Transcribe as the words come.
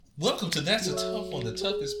Welcome to That's a Tough One, the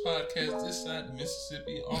toughest podcast this side of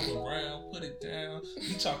Mississippi, all around. Put it down.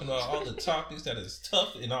 We talking about all the topics that is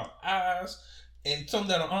tough in our eyes, and some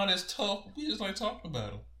that aren't as tough. We just like talking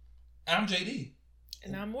about them. I'm JD.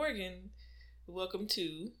 And I'm Morgan. Welcome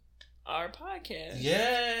to our podcast.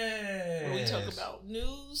 Yes. Where we talk about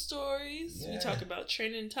news stories. Yeah. We talk about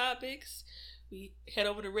trending topics. We head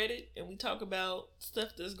over to Reddit and we talk about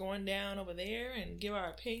stuff that's going down over there and give our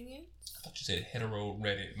opinions. I thought you said hetero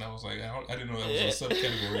Reddit, and I was like, I didn't know that was a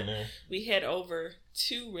subcategory in there. We head over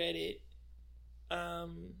to Reddit.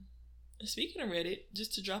 Speaking of Reddit,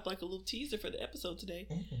 just to drop like a little teaser for the episode today,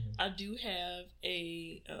 I do have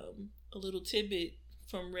a little tidbit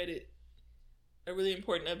from Reddit, a really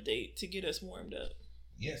important update to get us warmed up.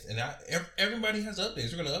 Yes, and everybody has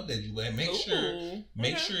updates. We're going to update you, but make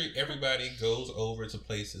sure everybody goes over to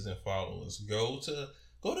places and follow us. Go to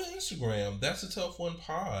Instagram. That's a Tough One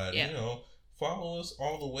Pod. Yeah. You know, follow us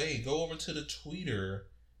all the way. Go over to the Twitter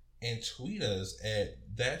and tweet us at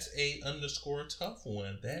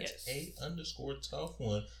 @that's_a_tough_one. That's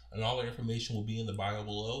 @_tough_one. And all our information will be in the bio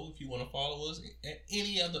below if you want to follow us at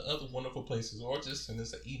any other wonderful places, or just send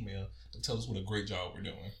us an email to tell us what a great job we're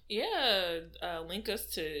doing. Yeah, link us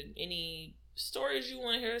to any stories you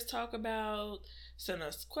want to hear us talk about. Send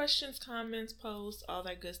us questions, comments, posts, all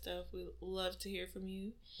that good stuff. We love to hear from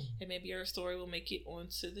you. And maybe our story will make it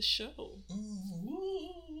onto the show.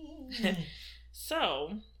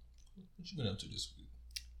 So, what you been up to this week?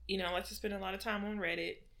 You know, I like to spend a lot of time on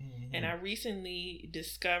Reddit. And I recently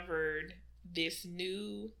discovered this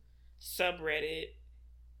new subreddit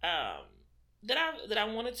that I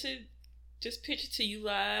wanted to just pitch it to you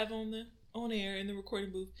live on air in the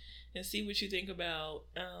recording booth and see what you think about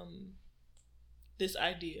this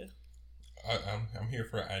idea. I'm here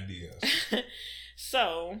for ideas.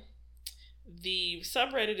 So, the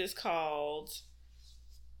subreddit is called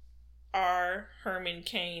R. Herman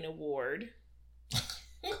Cain Award.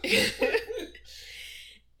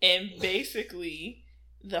 And basically,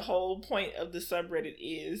 the whole point of the subreddit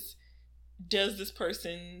is, does this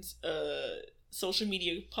person's social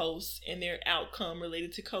media posts and their outcome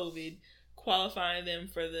related to COVID qualify them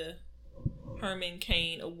for the Herman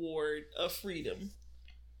Cain Award of Freedom?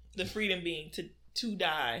 The freedom being to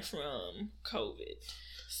die from COVID.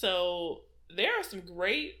 So there are some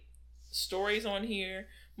great stories on here.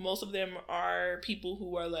 Most of them are people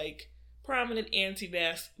who are like prominent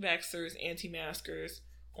anti-vaxxers, anti-maskers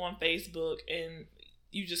on Facebook, and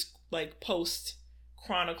you just like post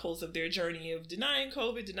chronicles of their journey of denying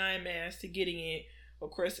COVID, denying masks, to getting it.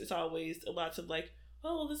 Of course, it's always lots of like,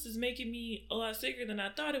 oh, this is making me a lot sicker than I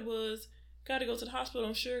thought it was. Got to go to the hospital.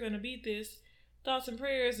 I'm sure gonna beat this. Thoughts and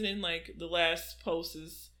prayers. And then like the last post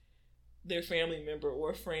is their family member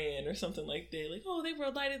or friend or something like that. Like, oh, they were a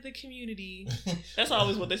light of the community. That's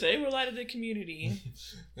always what they say. They were a light of the community.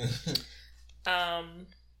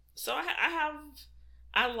 So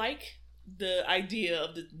I like the idea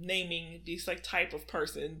of the naming this like type of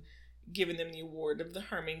person, giving them the award of the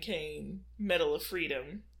Herman Cain Medal of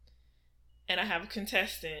Freedom. And I have a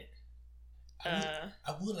contestant. I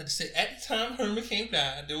would like to say, at the time Herman Cain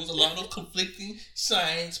died, there was a lot of conflicting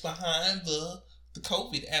science behind the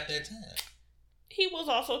COVID at that time. He was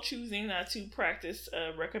also choosing not to practice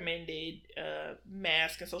recommended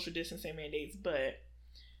mask and social distancing mandates. But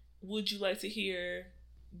would you like to hear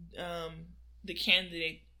the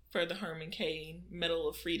candidate for the Herman Cain Medal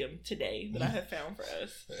of Freedom today that I have found for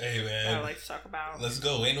us? Hey man, I like to talk about. Let's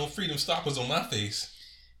go. Ain't no freedom stoppers on my face.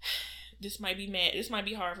 This might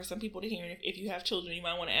be hard for some people to hear. And if you have children, you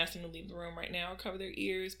might want to ask them to leave the room right now or cover their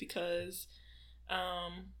ears, because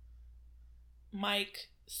Mike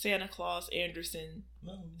Santa Claus Anderson,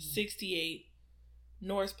 68,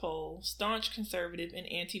 North Pole, staunch conservative and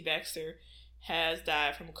anti-vaxxer, has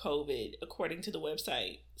died from COVID, according to the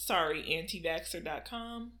website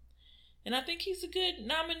sorryantivaxxer.com. And I think he's a good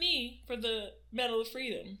nominee for the Medal of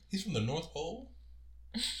Freedom. He's from the North Pole?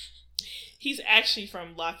 He's actually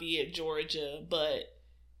from Lafayette, Georgia, but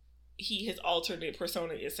his alternate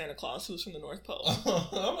persona is Santa Claus, who's from the North Pole.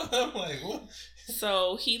 I'm like, what?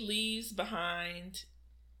 So he leaves behind,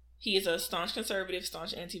 he is a staunch conservative,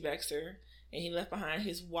 staunch anti-vaxxer, and he left behind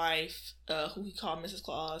his wife, who he called Mrs.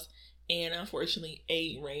 Claus, and unfortunately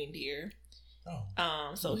a reindeer.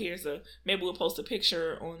 So here's maybe we'll post a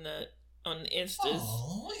picture on the Instas.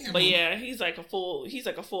 But yeah, he's like a full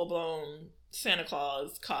blown Santa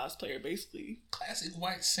Claus cosplayer, basically. Classic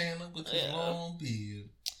white Santa with his long beard.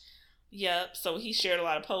 Yep. So he shared a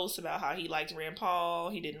lot of posts about how he liked Rand Paul.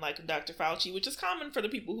 He didn't like Dr. Fauci, which is common for the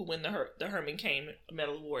people who win the Herman Cain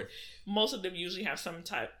Medal Award. Most of them usually have some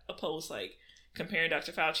type of post like, comparing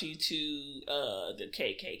Dr. Fauci to the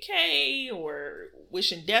KKK or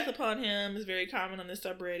wishing death upon him is very common on this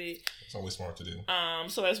subreddit. It's always smart to do.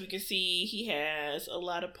 So as we can see, he has a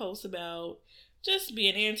lot of posts about just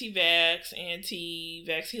being anti-vax.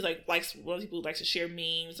 He's likes one of the people who likes to share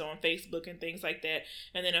memes on Facebook and things like that.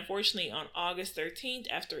 And then unfortunately on August 13th,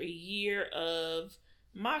 after a year of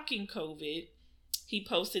mocking COVID, he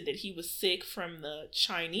posted that he was sick from the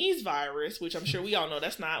Chinese virus, which I'm sure we all know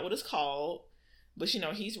that's not what it's called. But,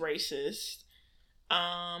 he's racist.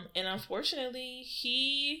 And unfortunately,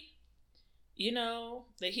 he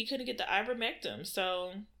couldn't get the ivermectin.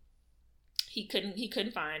 So he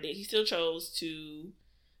couldn't find it. He still chose to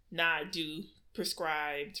not do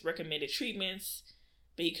prescribed, recommended treatments.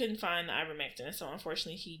 But he couldn't find the ivermectin. So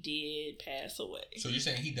unfortunately, he did pass away. So you're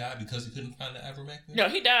saying he died because he couldn't find the ivermectin? No,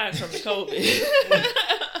 he died from the COVID.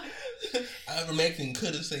 Ivermectin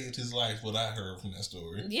could have saved his life, what I heard from that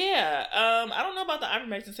story. Yeah. I don't know about the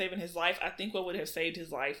ivermectin saving his life. I think what would have saved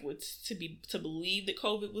his life was to believe that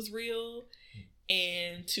COVID was real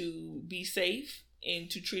and to be safe and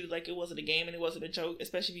to treat it like it wasn't a game and it wasn't a joke,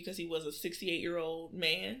 especially because he was a 68-year-old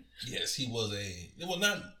man. Yes, he was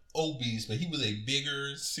not obese, but he was a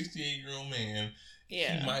bigger 68-year-old man.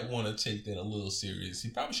 Yeah. He might want to take that a little serious. He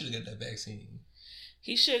probably should have got that vaccine.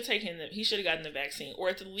 He should have gotten the vaccine, or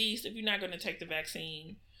at the least, if you're not going to take the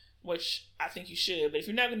vaccine, which I think you should, but if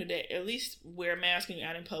you're not going to do that, at least wear a mask when you're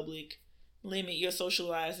out in public, limit your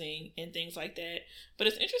socializing and things like that. But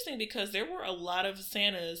it's interesting because there were a lot of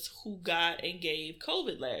Santas who got and gave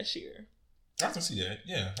COVID last year. I can see that,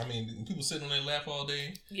 yeah. I mean, people sitting on their lap all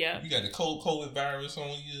day. Yeah. You got the COVID virus on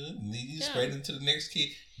you, and you spread it to the next kid.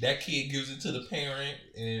 That kid gives it to the parent,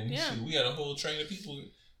 and we got a whole train of people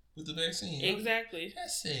with the vaccine. Exactly.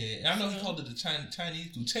 That's it. I know he called it the Chinese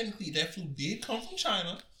flu. Technically, that flu did come from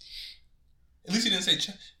China. At least he didn't say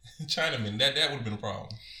Chinaman. That would have been a problem.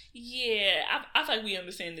 Yeah, I feel like we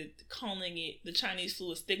understand that calling it the Chinese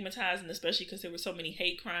flu is stigmatizing, especially because there were so many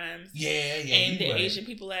hate crimes. And the Asian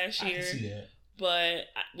people last year. I can see that. But,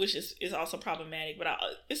 which is also problematic. But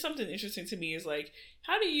it's something interesting to me is like,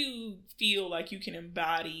 how do you feel like you can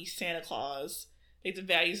embody Santa Claus? Like the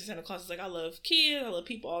values of Santa Claus is like, I love kids, I love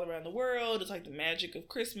people all around the world. It's like the magic of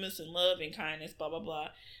Christmas and love and kindness, blah, blah, blah.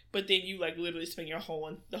 But then you like literally spend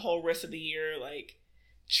the whole rest of the year like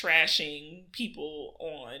trashing people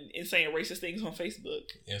and saying racist things on Facebook.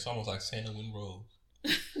 Yeah, it's almost like Santa went rogue.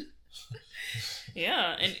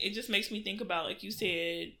 Yeah, and it just makes me think about, like you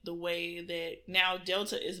said, the way that now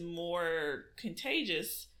Delta is more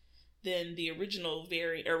contagious than the original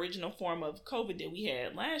form of COVID that we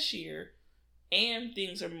had last year. And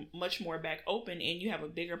things are much more back open, and you have a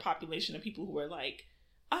bigger population of people who are like,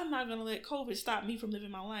 I'm not going to let COVID stop me from living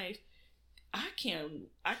my life. I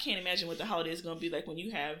can't imagine what the holiday is going to be like when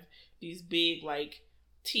you have these big, like,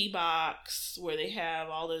 tea box where they have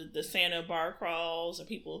all the Santa bar crawls, or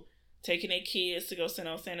people taking their kids to go sit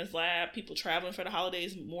on Santa's lap, people traveling for the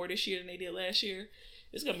holidays more this year than they did last year.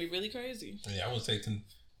 It's going to be really crazy. Yeah, I would say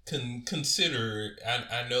consider.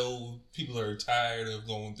 I know people are tired of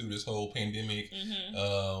going through this whole pandemic.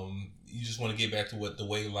 Mm-hmm. You just want to get back to the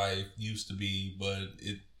way life used to be, but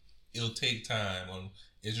it'll take time.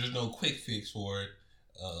 There's no quick fix for it.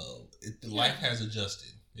 Life has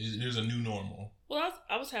adjusted. There's a new normal. Well,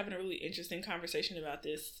 I was having a really interesting conversation about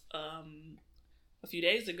this a few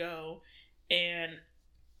days ago, and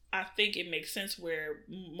I think it makes sense where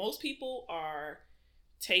most people are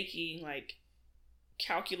taking like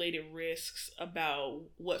calculated risks about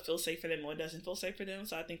what feels safe for them and what doesn't feel safe for them.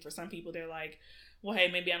 So I think for some people, they're like, well, hey,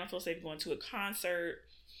 maybe I don't feel safe going to a concert,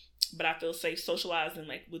 but I feel safe socializing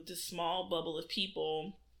like with this small bubble of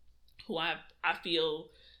people who I feel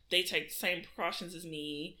they take the same precautions as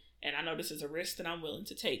me, and I know this is a risk that I'm willing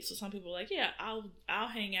to take. So some people are like, yeah, I'll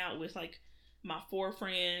hang out with like my 4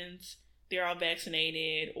 friends. They're all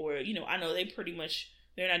vaccinated, or I know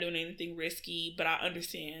they're not doing anything risky, but I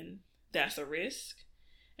understand that's a risk.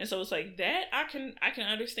 And so it's like that I can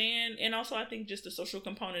understand. And also I think just the social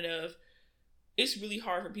component of it's really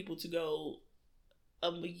hard for people to go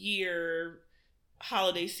a year,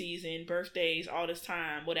 holiday season, birthdays, all this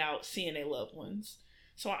time without seeing their loved ones.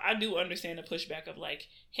 So I do understand the pushback of like,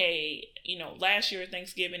 hey, last year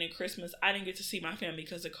Thanksgiving and Christmas, I didn't get to see my family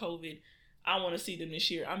because of COVID. I want to see them this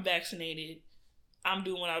year. I'm vaccinated. I'm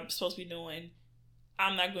doing what I'm supposed to be doing.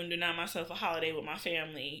 I'm not going to deny myself a holiday with my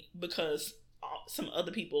family because some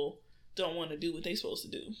other people don't want to do what they're supposed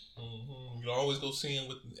to do. Mm-hmm. You always go see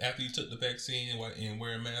them after you took the vaccine and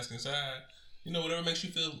wear a mask inside. Whatever makes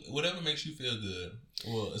you feel good.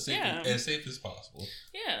 Well, as safe as possible.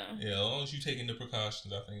 Yeah. Yeah, as long as you're taking the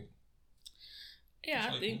precautions, I think.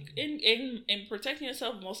 Yeah, I think in protecting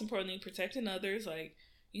yourself, most importantly, protecting others. Like,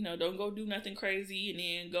 don't go do nothing crazy and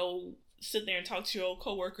then go sit there and talk to your old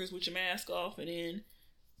coworkers with your mask off and then,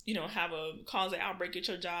 cause an outbreak at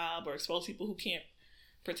your job or expose people who can't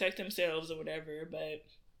protect themselves or whatever. But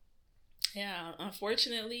yeah,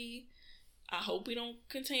 unfortunately, I hope we don't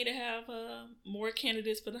continue to have more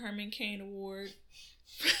candidates for the Herman Cain Award.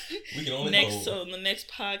 We can only hope. So in the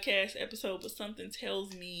next podcast episode, but something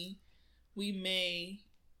tells me we may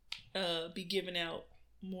be giving out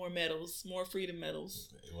more medals, more freedom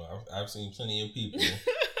medals. Well, I've seen plenty of people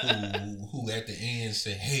who at the end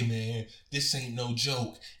say, "Hey man, this ain't no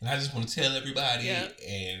joke," and I just want to tell everybody,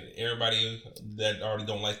 and everybody that already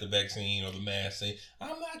don't like the vaccine or the mask say,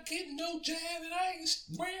 "I'm not getting no jab, and I ain't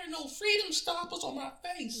wearing no freedom stoppers on my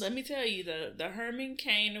face." Let me tell you, the Herman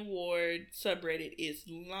Cain Award subreddit is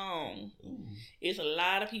long. Ooh. It's a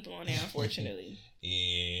lot of people on there, unfortunately.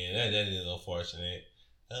 Yeah, that is unfortunate.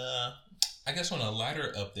 I guess on a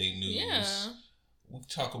lighter update news, we'll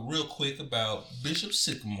talk real quick about Bishop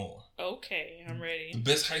Sycamore. Okay, I'm ready. The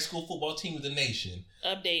best high school football team in the nation.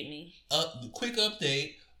 Update me. Quick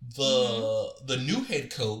update. The new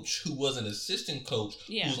head coach, who was an assistant coach,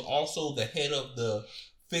 who was also the head of the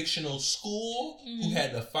fictional school, who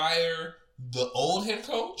had to fire the old head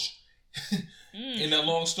coach in that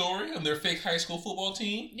long story of their fake high school football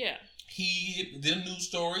team. Yeah. He did a news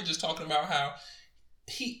story just talking about how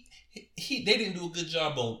they didn't do a good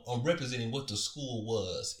job on representing what the school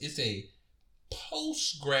was. It's a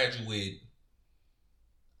postgraduate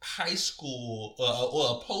high school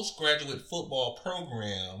or a postgraduate football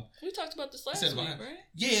program. We talked about this last week, right?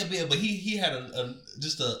 Yeah, but he had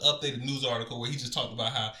just an updated news article where he just talked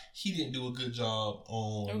about how he didn't do a good job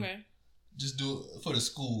on just do it for the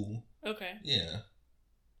school. Okay. Yeah.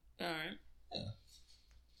 All right. Yeah.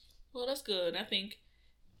 Well, that's good. I think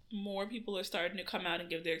more people are starting to come out and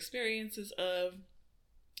give their experiences of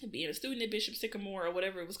being a student at Bishop Sycamore or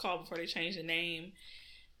whatever it was called before they changed the name.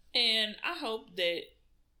 And I hope that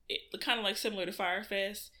kind of like similar to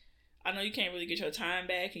Firefest, I know you can't really get your time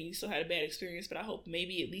back and you still had a bad experience, but I hope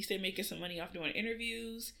maybe at least they're making some money off doing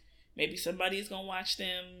interviews. Maybe somebody's going to watch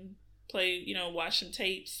them play, watch some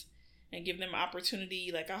tapes and give them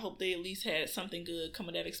opportunity. Like, I hope they at least had something good come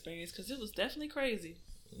of that experience because it was definitely crazy.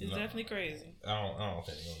 It's definitely crazy. I don't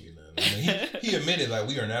think they're gonna get nothing. I mean, he admitted like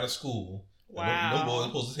we are not a school. Wow. No boys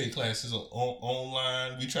supposed to take classes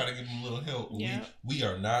online. We try to give them a little help. Yeah. We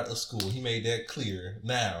are not a school. He made that clear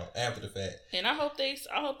now after the fact. And I hope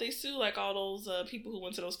they sue like all those people who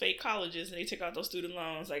went to those fake colleges and they took out those student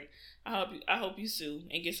loans. Like I hope you sue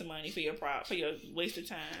and get some money for your wasted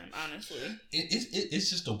time. Honestly, it's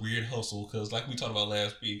just a weird hustle because like we talked about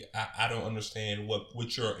last week, I don't understand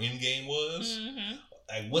what your end game was. Mm-hmm.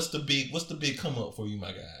 Like what's the big come up for you,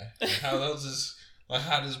 my guy? Like, how does this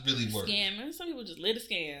really work? Scamming. Some people just live the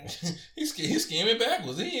scam. He's scamming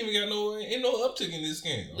backwards. He ain't even got no uptick in this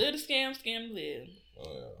scam. Live the scam, scam live.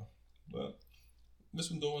 Oh yeah. But let's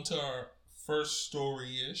go into our first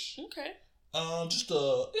story ish. Okay.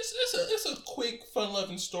 It's a quick,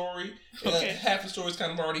 fun-loving story. Okay. Half the story's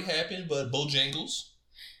kind of already happened, but Bojangles.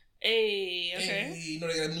 Hey, okay. Hey,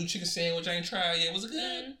 they got a new chicken sandwich I ain't tried yet. Was it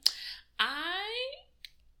good? I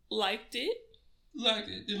liked it. Liked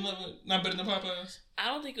it? Didn't love it? Not better than Popeyes? I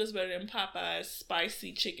don't think it was better than Popeyes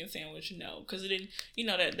spicy chicken sandwich, no. Because it didn't,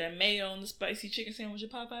 that mayo on the spicy chicken sandwich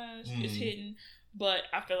at Popeyes is hidden. But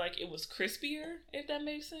I feel like it was crispier, if that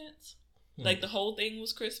makes sense. Like the whole thing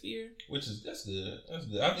was crispier. That's good. That's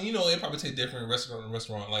good. I mean, it probably tastes different restaurant to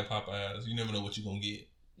restaurant like Popeyes. You never know what you're going to get.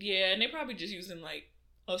 Yeah, and they probably just using like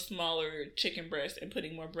a smaller chicken breast and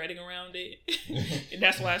putting more breading around it. And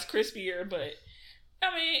that's why it's crispier, but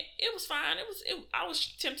I mean, it was fine. I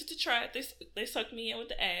was tempted to try it. They sucked me in with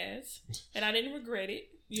the ass, and I didn't regret it.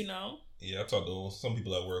 Yeah, I talked to some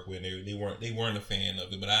people I work with. And they weren't a fan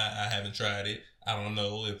of it, but I haven't tried it. I don't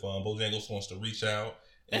know if Bojangles wants to reach out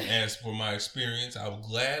and ask for my experience. I would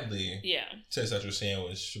gladly test out your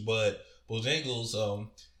sandwich. But Bojangles,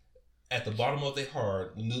 at the bottom of their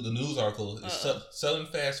heart, the news article is selling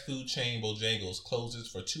fast food chain Bojangles closes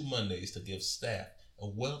for 2 Mondays to give staff a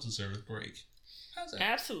well-deserved break. How's that?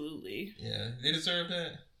 Absolutely. Yeah, they deserve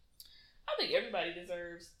that. I think everybody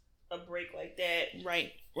deserves a break like that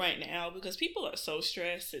right now because people are so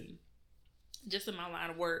stressed, and just in my line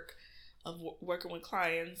of work of working with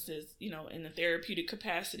clients is in the therapeutic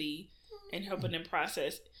capacity and helping them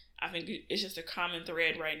process. I think it's just a common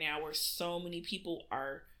thread right now where so many people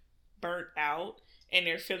are burnt out and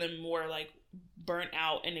they're feeling more like burnt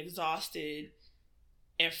out and exhausted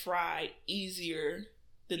and fried easier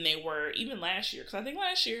than they were even last year. Because I think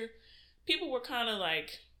last year people were kind of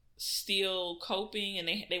like still coping, and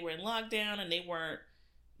they were in lockdown, and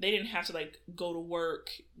they didn't have to like go to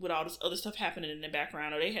work with all this other stuff happening in the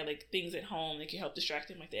background, or they had like things at home that could help distract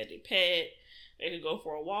them, like they had their pet, they could go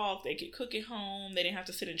for a walk, they could cook at home, they didn't have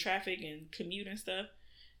to sit in traffic and commute and stuff.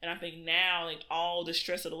 And I think now, like, all the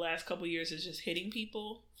stress of the last couple of years is just hitting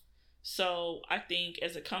people. So I think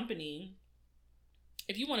as a company,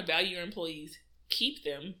 if you want to value your employees, keep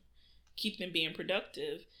them being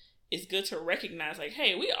productive. It's good to recognize, like,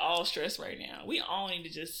 hey, we all stressed right now. We all need to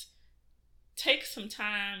just take some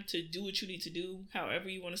time to do what you need to do, however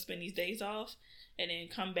you want to spend these days off, and then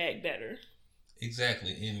come back better.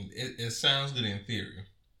 Exactly. And it sounds good in theory.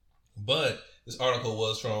 But this article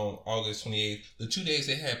was from August 28th. The 2 days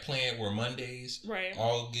they had planned were Mondays. Right.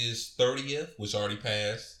 August 30th, which already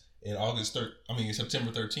passed. And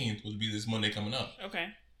September 13th would be this Monday coming up. Okay.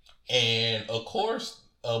 And of course,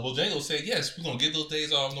 Bojangles said, yes, we're going to get those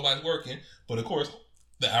days off. Nobody's working. But of course,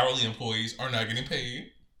 the hourly employees are not getting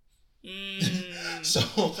paid. So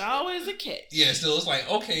it's always a catch. Yeah, so it's like,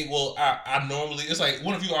 okay, well, I normally, it's like,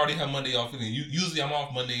 what if you already have Monday off? And usually I'm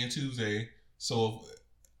off Monday and Tuesday. So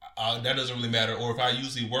that doesn't really matter. Or if I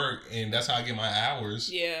usually work and that's how I get my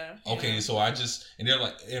hours. Yeah. Okay, so I just, and they're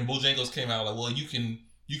like, and Bojangles came out like, well, you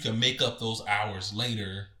can make up those hours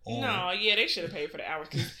later. No, yeah, they should have paid for the hours.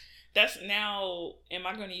 Cause that's now, am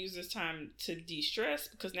I going to use this time to de-stress?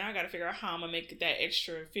 Because now I got to figure out how I'm going to make that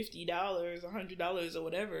extra $50, $100 or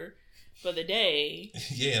whatever for the day.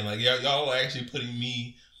 Yeah, like y'all are actually putting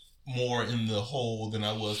me more in the hole than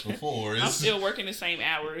I was before. I'm still working the same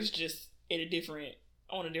hours, just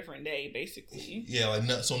on a different day, basically. Yeah, like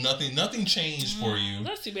so nothing changed for you.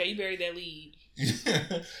 That's too bad. You buried that lead.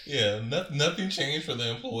 Yeah, nothing changed for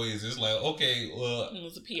the employees. It's like, okay, well, it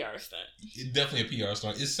was a PR stunt. Definitely a PR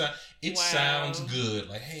stunt. It sounds good.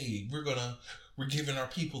 Like, hey, we're giving our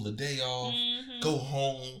people the day off. Mm-hmm. Go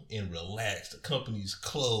home and relax. The company's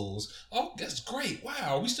closed. Oh, that's great.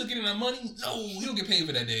 Wow, are we still getting our money? No, we don't get paid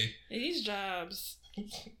for that day. These jobs,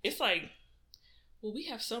 it's like, well, we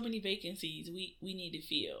have so many vacancies we need to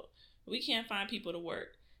fill. We can't find people to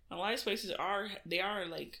work. A lot of places are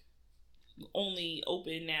like only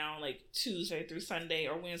open now like Tuesday through Sunday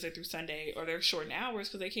or Wednesday through Sunday, or they're shorting hours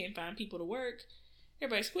because they can't find people to work.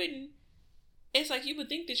 Everybody's quitting. It's like you would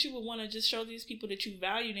think that you would want to just show these people that you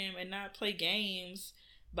value them and not play games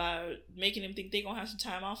by making them think they're going to have some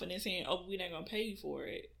time off and then saying, oh, we're not going to pay you for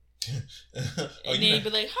it. And then you'd be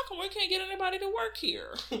like, how come we can't get anybody to work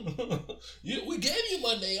here? We gave you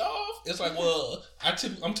Monday off. It's like, well,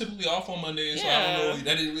 I'm typically off on Mondays, so I don't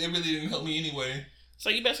know. It really didn't help me anyway. So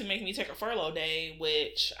you basically making me take a furlough day,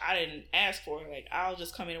 which I didn't ask for. Like, I'll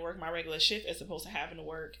just come in and work my regular shift as opposed to having to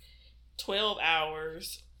work 12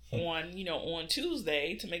 hours on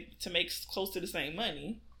Tuesday to make close to the same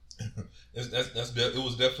money. It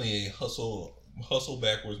was definitely a hustle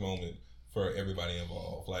backwards moment for everybody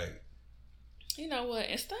involved. Like, you know what?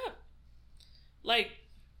 And stop. Like,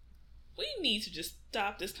 we need to just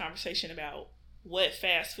stop this conversation about what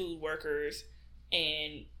fast food workers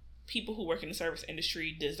and people who work in the service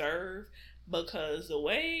industry deserve, because the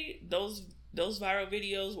way those viral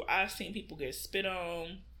videos where I've seen people get spit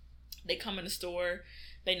on, they come in the store,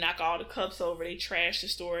 they knock all the cups over, they trash the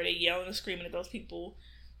store, they yelling and screaming at those people,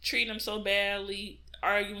 treating them so badly,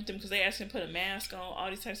 arguing with them because they ask them to put a mask on, all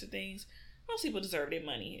these types of things. Most people deserve their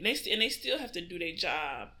money, and they still have to do their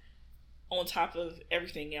job on top of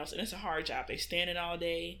everything else, and it's a hard job. They standing all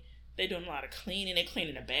day, they doing a lot of cleaning, they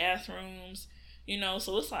cleaning the bathrooms,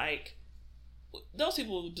 so it's like those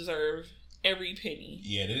people deserve every penny.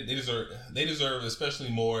 Yeah, they deserve especially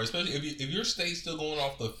more, especially if your state's still going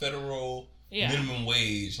off the federal minimum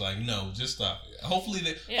wage. Like, no, just stop it. Hopefully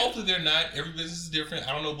they're not. Every business is different.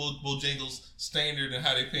 I don't know Bojangles' standard and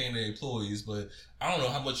how they paying their employees, but I don't know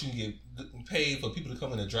how much you can get paid for people to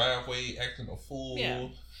come in the driveway acting a fool. Yeah.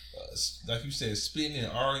 Like you said, spitting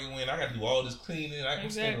and arguing. I got to do all this cleaning. I'm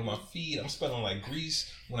standing on my feet. I'm smelling like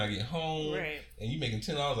grease when I get home. Right. And you making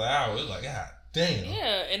 $10 an hour. It's like, God damn.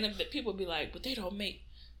 Yeah, and then people be like, but they don't make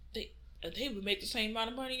they would make the same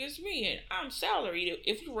amount of money as me, and I'm salaried.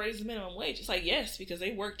 If you raise the minimum wage, it's like, yes, because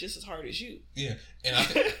they work just as hard as you. Yeah, and I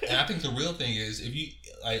think the real thing is, if you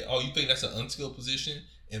you think that's an unskilled position,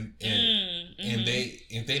 and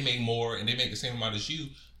if they make more and they make the same amount as you,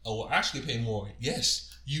 well, I should get paid more.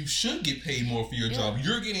 Yes, you should get paid more for your job.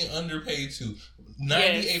 You're getting underpaid too.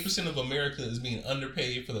 98% of America is being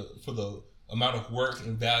underpaid for the amount of work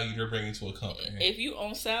and value they're bringing to a company. If you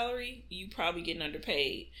own salary, you probably getting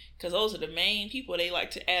underpaid, because those are the main people they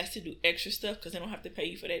like to ask to do extra stuff, because they don't have to pay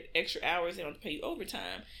you for that extra hours. They don't have to pay you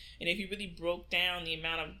overtime. And if you really broke down the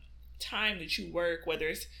amount of time that you work, whether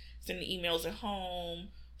it's sending emails at home,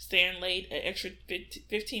 staying late, an extra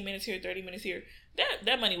 15 minutes here, 30 minutes here,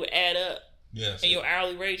 that money would add up. Yes. And your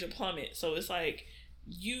hourly wage would plummet. So it's like,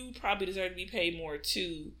 you probably deserve to be paid more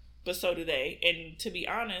too, but so do they. And to be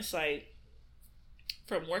honest, like,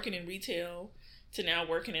 from working in retail to now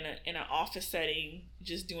working in an office setting,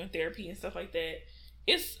 just doing therapy and stuff like that,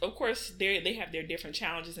 it's, of course, they have their different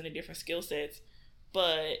challenges and their different skill sets,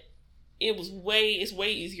 but it's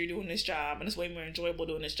way easier doing this job, and it's way more enjoyable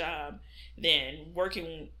doing this job than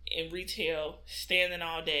working in retail, standing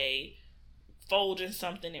all day, folding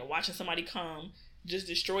something and watching somebody come, just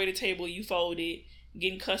destroy the table you folded,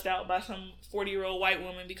 getting cussed out by some 40-year-old white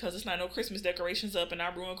woman because it's not no Christmas decorations up and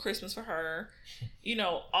I ruined Christmas for her. You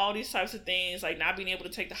know, all these types of things, like not being able to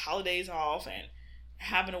take the holidays off and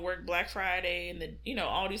having to work Black Friday and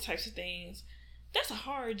all these types of things. That's a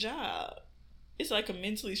hard job. It's like a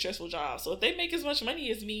mentally stressful job. So if they make as much money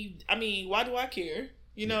as me, I mean, why do I care?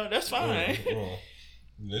 That's fine.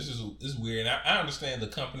 This is weird. I understand the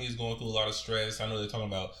company is going through a lot of stress. I know they're talking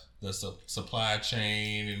about the supply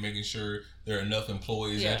chain and making sure there are enough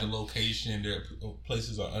employees at the location. Their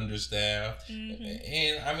places are understaffed. Mm-hmm.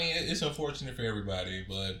 And I mean, it's unfortunate for everybody,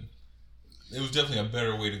 but it was definitely a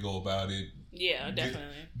better way to go about it. Yeah,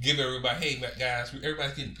 definitely. Give everybody, hey guys,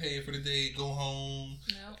 everybody's getting paid for the day. Go home.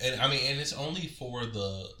 Yep. And I mean, and it's only for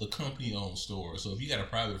the company-owned store. So if you got a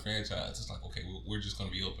private franchise, it's like, okay, we're just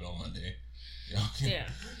going to be open on Monday. Yeah.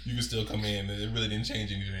 You can still come in. It really didn't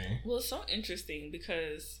change anything. Well, it's so interesting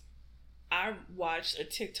because I watched a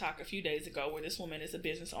TikTok a few days ago where this woman is a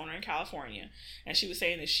business owner in California, and she was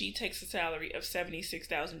saying that she takes a salary of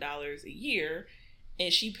 $76,000 a year,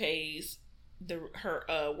 and she pays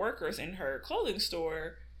her workers in her clothing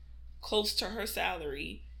store close to her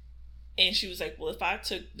salary. And she was like, well, if I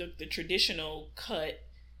took the traditional cut,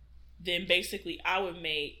 then basically I would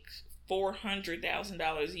make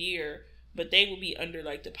 $400,000 a year, but they would be under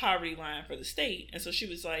like the poverty line for the state. And so she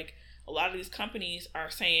was like, a lot of these companies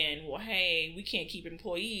are saying, well, hey, we can't keep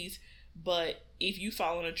employees, but if you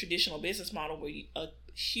follow a traditional business model where a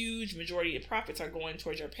huge majority of profits are going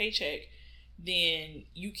towards your paycheck, then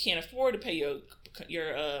you can't afford to pay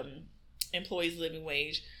your employees living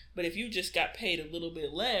wage. But if you just got paid a little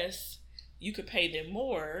bit less, you could pay them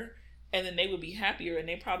more, and then they would be happier and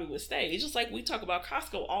they probably would stay. It's just like we talk about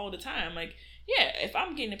Costco all the time. Like, yeah, if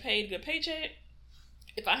I'm getting paid a good paycheck,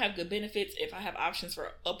 if I have good benefits, if I have options for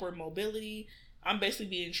upward mobility, I'm basically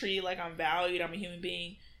being treated like I'm valued, I'm a human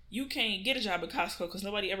being. You can't get a job at Costco because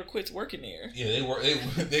nobody ever quits working there. Yeah,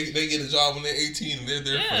 they get a job when they're 18 and they're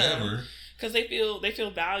there forever. Because they feel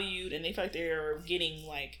valued, and they feel like they're getting,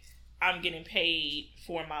 like, I'm getting paid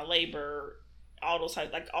for my labor, all those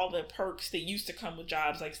types, like all the perks that used to come with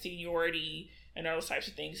jobs, like seniority and all those types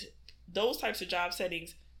of things. Those types of job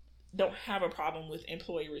settings don't have a problem with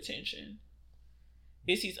employee retention.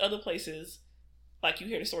 It's these other places, like you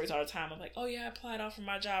hear the stories all the time of like, oh yeah, I applied out for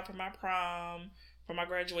my job, for my prom, for my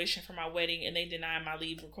graduation, for my wedding, and they denied my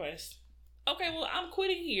leave request. Okay, well, I'm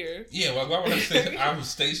quitting here. Yeah, well, why would I would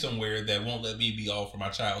stay somewhere that won't let me be off for my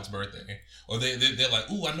child's birthday? Or they're like,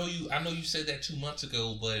 ooh, I know you said that 2 months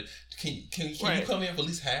ago, but can you come in for at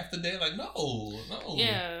least half the day? Like, no.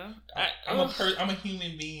 Yeah, I'm a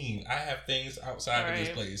human being. I have things outside of this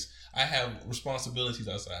place. I have responsibilities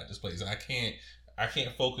outside this place. I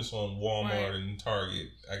can't focus on Walmart and Target.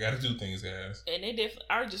 I got to do things, guys. And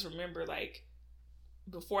I just remember, like,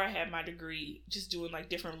 before I had my degree, just doing like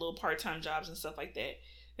different little part-time jobs and stuff like that.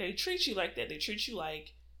 They treat you like that. They treat you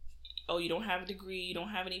like, oh, you don't have a degree, you don't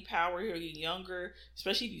have any power, or you're younger,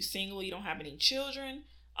 especially if you're single, you don't have any children.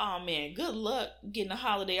 Oh man, good luck getting a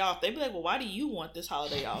holiday off. They'd be like, well, why do you want this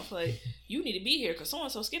holiday off? Like, you need to be here because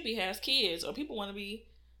so-and-so Skippy has kids, or people want to be,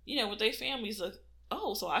 with their families. Like,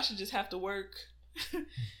 oh, so I should just have to work.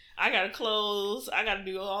 I gotta close. I gotta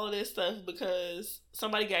do all of this stuff because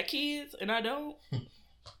somebody got kids and I don't.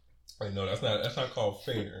 No, that's not called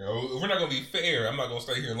fair. We're not gonna be fair. I'm not gonna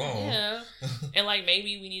stay here long. Yeah, and like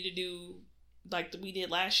maybe we need to do like we did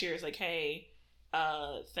last year. It's like, hey,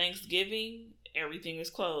 Thanksgiving, everything is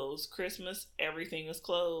closed. Christmas, everything is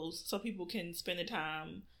closed, so people can spend the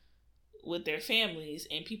time with their families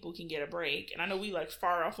and people can get a break. And I know we like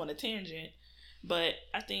far off on a tangent, but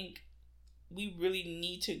I think we really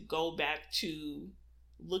need to go back to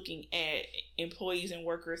looking at employees and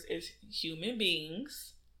workers as human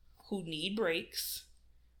beings who need breaks,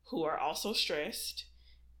 who are also stressed.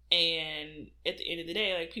 And at the end of the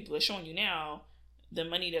day, like people are showing you now, the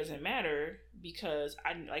money doesn't matter because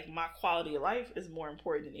my quality of life is more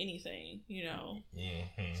important than anything, Mm-hmm.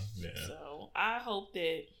 Yeah. So I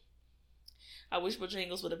wish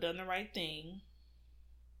Bojangles would have done the right thing.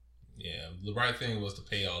 Yeah, the right thing was to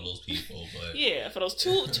pay all those people, but yeah, for those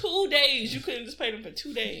two days, you couldn't just pay them for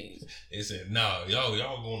 2 days. They said, "Nah, y'all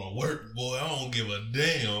going to work, boy. I don't give a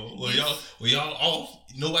damn. Well, y'all off.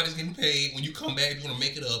 Nobody's getting paid. When you come back, you want to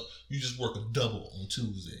make it up. You just work a double on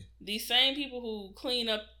Tuesday." These same people who clean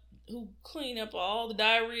up all the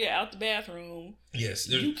diarrhea out the bathroom. Yes,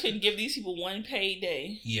 you couldn't give these people one paid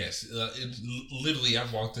day. Yes, literally, I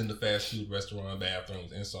walked into fast food restaurant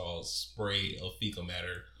bathrooms and saw a spray of fecal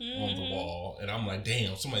matter on the wall, and I'm like,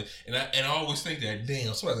 "Damn, somebody!" And I always think that,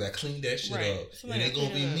 "Damn, somebody's got to clean that shit up." It ain't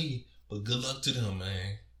gonna be me, but good luck to them,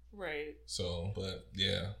 man. Right. So, but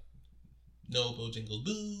yeah, no Bojangles,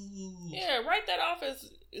 boo. Yeah, write that off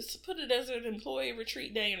as put it as an employee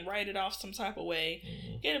retreat day and write it off some type of way.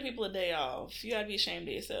 Mm-hmm. Giving people a day off. You gotta be ashamed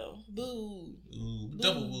of yourself. Boo. Ooh,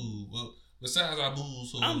 double boo. Well, besides our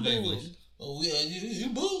boos, I'm booing. Oh yeah, you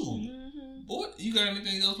boo. Mm-hmm. Boy, you got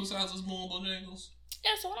anything else besides us booing Bojangles?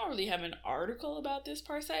 Yeah, so I don't really have an article about this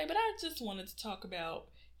per se, but I just wanted to talk about.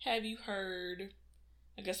 Have you heard?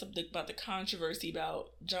 I guess about the controversy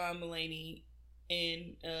about John Mulaney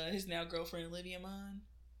and his now girlfriend Olivia Munn.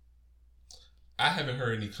 I haven't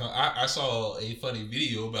heard any. I saw a funny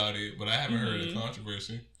video about it, but I haven't heard the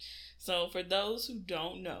controversy. So, for those who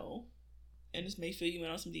don't know, and this may fill you in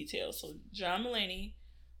on some details. So, John Mulaney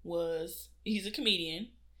he's a comedian,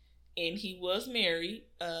 and he was married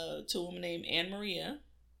to a woman named Anne Maria.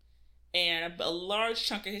 And a large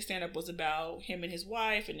chunk of his stand-up was about him and his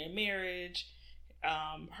wife and their marriage.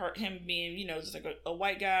 Him being, just like a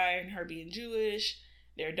white guy, and her being Jewish,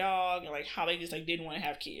 their dog, and like how they just like didn't want to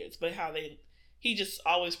have kids, but how he just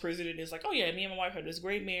always presented it as like, oh yeah, me and my wife had this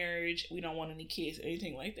great marriage. We don't want any kids,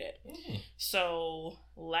 anything like that. So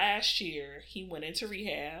last year he went into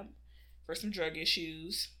rehab for some drug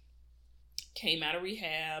issues, came out of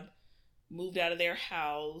rehab, moved out of their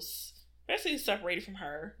house, basically separated from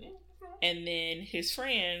her. And then his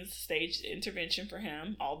friends staged intervention for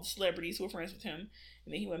him, all the celebrities who were friends with him,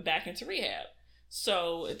 and then he went back into rehab.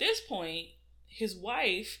 So at this point, his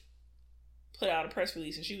wife put out a press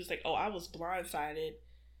release and she was like, "Oh, I was blindsided.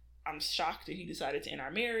 I'm shocked that he decided to end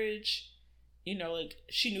our marriage." Like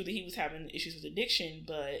she knew that he was having issues with addiction,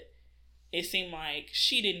 but it seemed like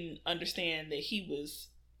she didn't understand that he was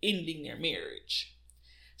ending their marriage.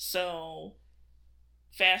 So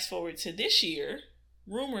fast forward to this year,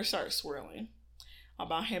 rumors start swirling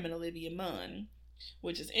about him and Olivia Munn,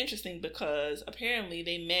 which is interesting because apparently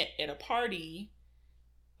they met at a party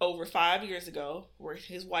over 5 years ago where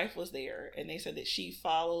his wife was there, and they said that she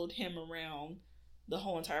followed him around the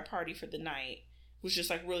whole entire party for the night, was just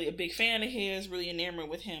like really a big fan of his, really enamored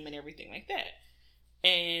with him and everything like that.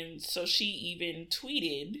 And so she even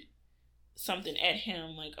tweeted something at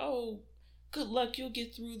him like, "Oh, good luck, you'll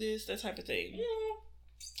get through this," that type of thing.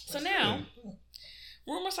 So now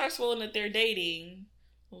rumors are swirling that they're dating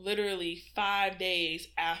literally 5 days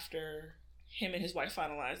after him and his wife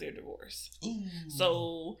finalized their divorce. Ooh.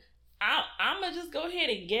 So I'm going to just go ahead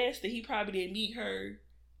and guess that he probably didn't meet her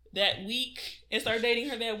that week and start dating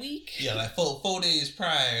her that week. Yeah, like 4 days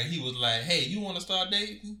prior, he was like, "Hey, you want to start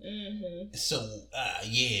dating?" Mm-hmm. So,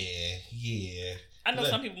 yeah. I know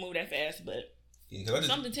some people move that fast, but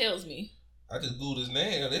something tells me. I just Googled his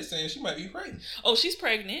name. They're saying she might be pregnant. Oh, she's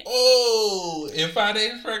pregnant. Oh, in 5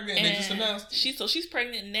 days pregnant, and they just announced it. She's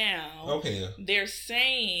pregnant now. Okay. They're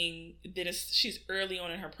saying that she's early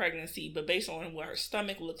on in her pregnancy, but based on what her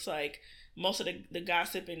stomach looks like, most of the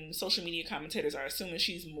gossip and social media commentators are assuming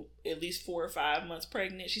she's at least 4 or 5 months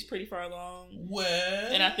pregnant. She's pretty far along.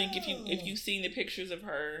 Well, and I think if you've seen the pictures of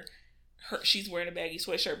her, she's wearing a baggy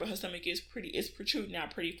sweatshirt, but her stomach is protruding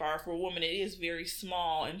out pretty far. For a woman, it is very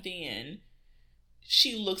small and thin.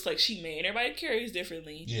 She looks like she may, and everybody carries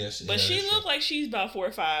differently. Yes, but she looks like she's about 4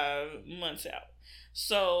 or 5 months out.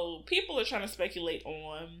 So people are trying to speculate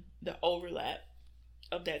on the overlap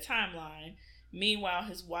of that timeline. Meanwhile,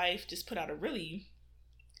 his wife just put out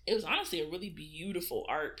it was honestly a really beautiful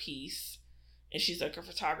art piece, and she's like a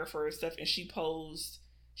photographer and stuff, and she poses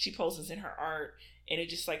in her art, and it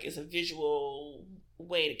just like is a visual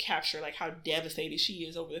way to capture like how devastated she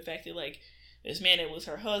is over the fact that like this man that was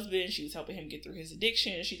her husband, she was helping him get through his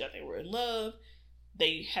addiction. She thought they were in love.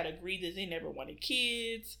 They had agreed that they never wanted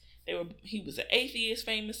kids. He was an atheist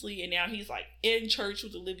famously, and now he's like in church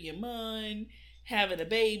with Olivia Munn, having a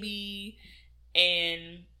baby.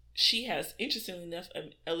 And she has, interestingly enough,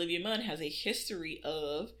 Olivia Munn has a history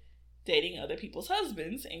of dating other people's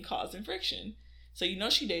husbands and causing friction. So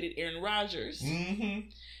she dated Aaron Rodgers. Mm-hmm.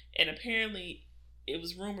 And apparently it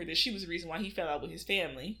was rumored that she was the reason why he fell out with his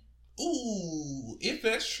family. Ooh, if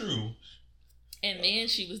that's true. And then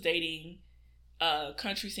she was dating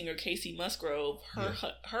country singer Casey Musgrove,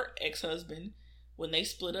 her ex-husband, when they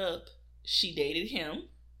split up, she dated him,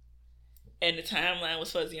 and the timeline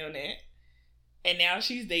was fuzzy on that. And now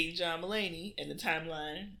she's dating John Mulaney, and the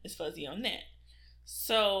timeline is fuzzy on that.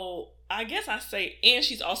 So I guess I say, and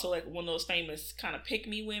she's also like one of those famous kind of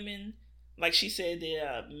pick-me women. Like she said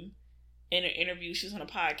that in an interview, she was on a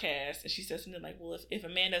podcast, and she said something like, well, if a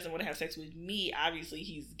man doesn't want to have sex with me, obviously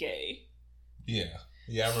he's gay. Yeah,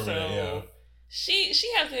 I remember that, yeah. She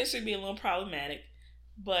has a history of being a little problematic,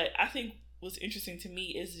 but I think what's interesting to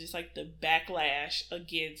me is just like the backlash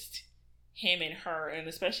against him and her, and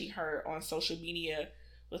especially her on social media,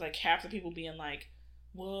 with like half the people being like,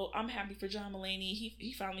 well, I'm happy for John Mulaney.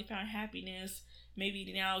 He finally found happiness.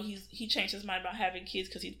 Maybe now he changed his mind about having kids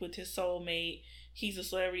because he's with his soulmate. He's a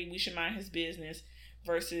celebrity. We should mind his business.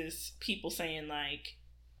 Versus people saying like,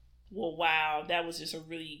 well, wow, that was just a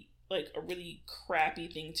really crappy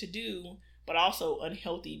thing to do, but also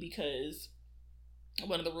unhealthy because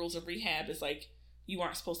one of the rules of rehab is like you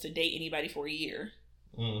aren't supposed to date anybody for a year.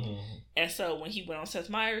 Mm-hmm. And so when he went on Seth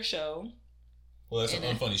Meyers' show, well, that's an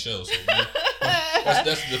unfunny show. So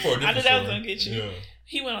that's the for a different I knew that story. was gonna get you. Yeah.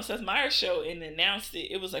 He went on Seth Meyers' show and announced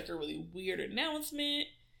it. It was like a really weird announcement.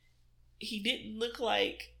 He didn't look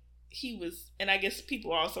like he was, and I guess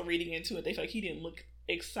people are also reading into it. They feel like he didn't look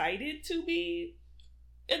excited to be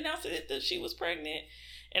announcing that she was pregnant.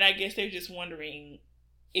 And I guess they're just wondering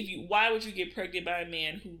why would you get pregnant by a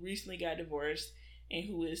man who recently got divorced and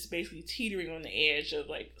who is basically teetering on the edge of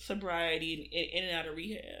like sobriety and in and out of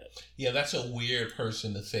rehab. Yeah, that's a weird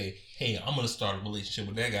person to say, hey, I'm going to start a relationship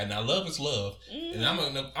with that guy. Now, love is love. Mm-hmm.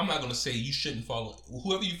 And I'm not going to say you shouldn't fall.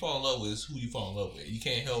 Whoever you fall in love with is who you fall in love with. You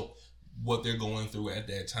can't help what they're going through at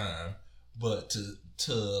that time. But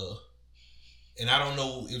to and I don't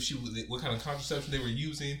know what kind of contraception they were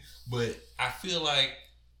using, but I feel like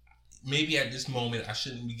maybe at this moment I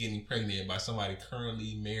shouldn't be getting pregnant by somebody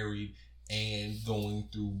currently married and going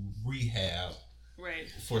through rehab, right?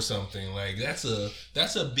 For something like that's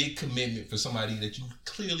a big commitment for somebody that you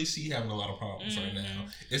clearly see having a lot of problems right now.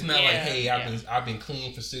 It's not like, hey, I've been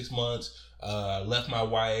clean for 6 months, left my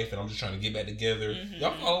wife, and I'm just trying to get back together.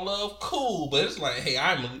 Y'all fall in love, cool, but it's like, hey,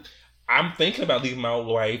 I'm thinking about leaving my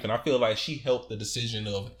wife, and I feel like she helped the decision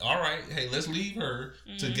of, all right, hey, let's leave her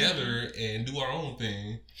together and do our own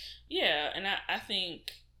thing. Yeah, and I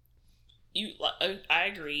think I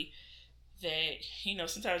agree that,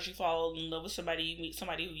 sometimes you fall in love with somebody, you meet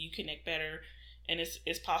somebody who you connect better, and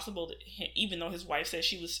it's possible that even though his wife said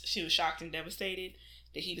she was shocked and devastated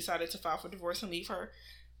that he decided to file for divorce and leave her,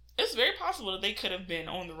 it's very possible that they could have been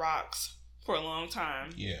on the rocks for a long time.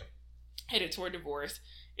 Yeah. Headed toward divorce.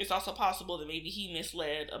 It's also possible that maybe he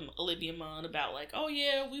misled Olivia Munn about like, oh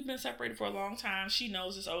yeah, we've been separated for a long time. She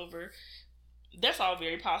knows it's over. That's all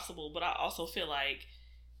very possible, but I also feel like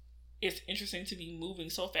it's interesting to be moving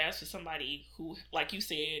so fast with somebody who, like you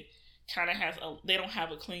said, kind of they don't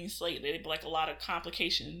have a clean slate. They have like a lot of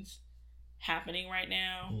complications happening right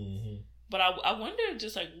now. Mm-hmm. But I wonder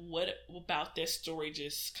just like what about this story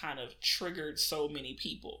just kind of triggered so many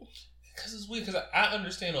people. Because it's weird. Because I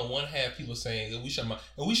understand on one hand people saying that we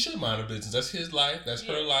should mind our business. That's his life. That's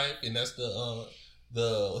her life, and that's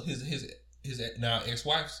his now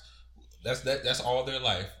ex-wife's. That's all their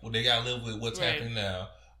life. Well, they gotta live with what's happening now.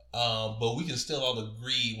 But we can still all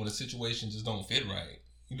agree when the situation just don't fit right.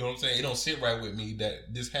 You know what I'm saying? It don't sit right with me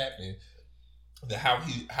that this happened. That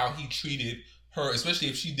how he treated her, especially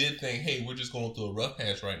if she did think, hey, we're just going through a rough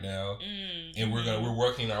patch right now, and we're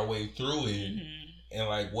working our way through it. Mm-hmm. And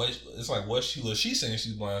like was she saying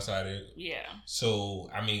she's blindsided? Yeah. So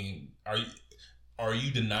I mean, are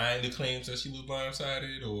you denying the claims that she was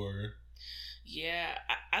blindsided or? Yeah,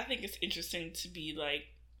 I think it's interesting to be like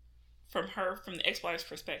from the ex-wife's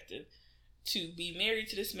perspective, to be married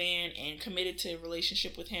to this man and committed to a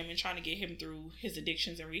relationship with him and trying to get him through his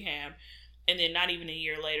addictions and rehab, and then not even a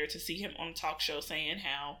year later to see him on a talk show saying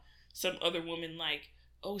how some other woman like,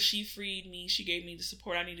 oh, she freed me, she gave me the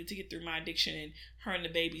support I needed to get through my addiction, and her and the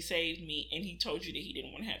baby saved me, and he told you that he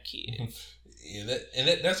didn't want to have kids.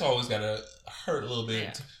 Yeah, that's always gotta hurt a little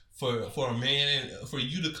bit for a man, for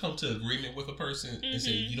you to come to agreement with a person and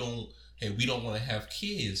say we don't want to have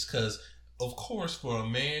kids, because of course for a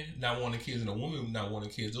man not wanting kids and a woman not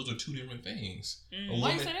wanting kids, those are two different things.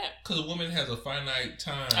 Why you say that? Because a woman has a finite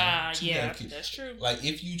time to have kids. That's true. Like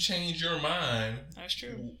if you change your mind, that's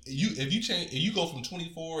true. If you go from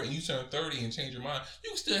 24 and you turn 30 and change your mind,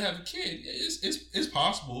 you can still have a kid. It's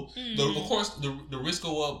possible. But of course the risk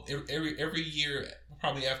go up every year.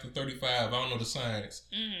 Probably after 35, I don't know the science.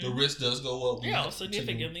 The risk does go up. Yeah,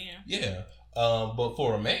 significantly. Yeah. But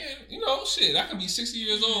for a man, shit, I can be 60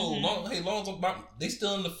 years old. Mm-hmm. Long as they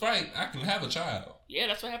still in the fight, I can have a child. Yeah,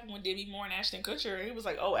 that's what happened with Demi Moore and Ashton Kutcher. He was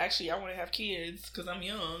like, "Oh, actually, I want to have kids because I'm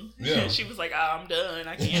young." Yeah. She was like, "Oh, I'm done.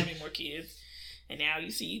 I can't have any more kids." And now you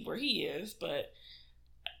see where he is. But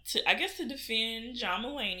I guess to defend John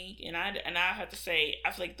Mulaney, and I have to say,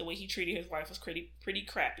 I feel like the way he treated his wife was pretty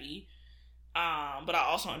crappy. But I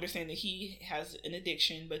also understand that he has an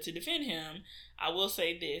addiction. But to defend him, I will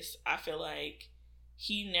say this: I feel like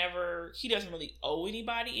he doesn't really owe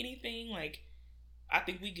anybody anything. Like, I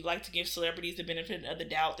think we like to give celebrities the benefit of the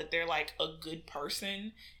doubt that they're like a good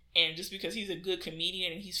person, and just because he's a good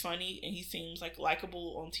comedian and he's funny and he seems like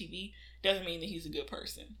likable on TV doesn't mean that he's a good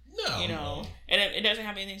person. No, and it doesn't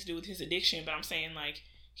have anything to do with his addiction. But I'm saying, like,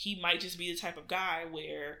 he might just be the type of guy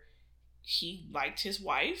where he liked his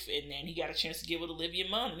wife, and then he got a chance to get with Olivia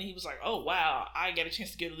Munn, and he was like, "Oh wow, I got a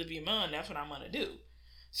chance to get with Olivia Munn. That's what I'm gonna do."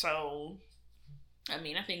 So, I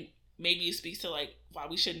mean, I think maybe it speaks to like why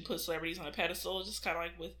we shouldn't put celebrities on a pedestal. Just kind of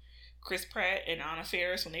like with Chris Pratt and Anna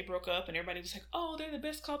Faris when they broke up, and everybody was like, "Oh, they're the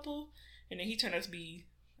best couple," and then he turned out to be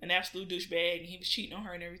an absolute douchebag, and he was cheating on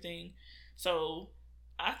her and everything. So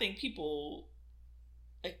I think people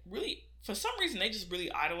like really, for some reason, they just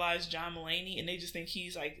really idolize John Mulaney, and they just think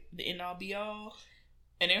he's like the end all be all.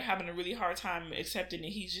 And they're having a really hard time accepting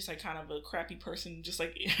that he's just like kind of a crappy person, just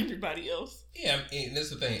like everybody else. Yeah, and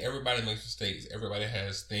that's the thing. Everybody makes mistakes. Everybody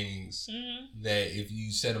has things that if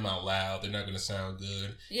you said them out loud, they're not going to sound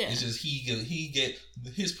good. Yeah, it's just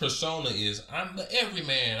his persona is, I'm the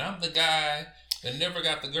everyman. I'm the guy that never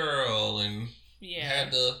got the girl and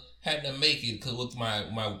had to make it because with my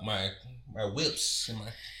whips and my.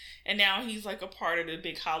 And now he's like a part of the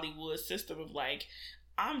big Hollywood system of like,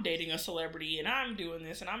 I'm dating a celebrity and I'm doing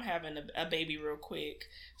this and I'm having a baby real quick.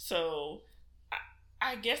 So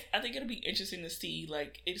I think it'll be interesting to see.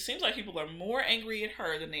 Like, it seems like people are more angry at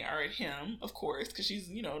her than they are at him, of course, because she's,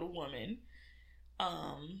 the woman.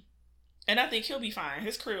 And I think he'll be fine.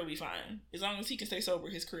 His career will be fine. As long as he can stay sober,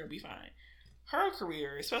 his career will be fine. Her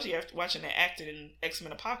career, especially after watching that acting in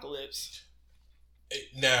X-Men Apocalypse.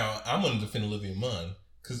 Now, I'm going to defend Olivia Munn.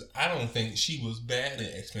 Because I don't think she was bad in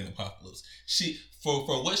X-Men Apocalypse. She for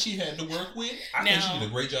what she had to work with, I think she did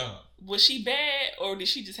a great job. Was she bad, or did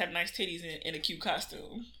she just have nice titties in a cute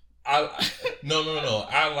costume? No.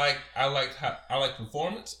 I like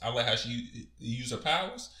performance. I like how she used her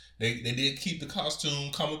powers. They did keep the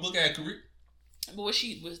costume comic book accurate. But was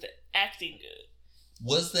the acting good?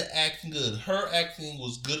 Was the acting good? Her acting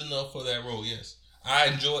was good enough for that role. Yes, I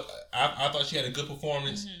thought she had a good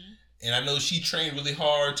performance. Mm-hmm. And I know she trained really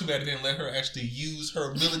hard. Too bad they didn't let her actually use her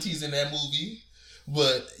abilities in that movie.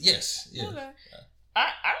 But yes. Yeah. Okay. I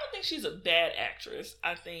don't think she's a bad actress.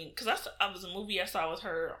 I think, because I was a movie I saw with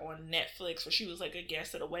her on Netflix where she was like a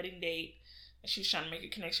guest at a wedding date. And she was trying to make a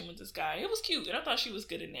connection with this guy. It was cute. And I thought she was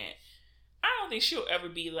good in that. I don't think she'll ever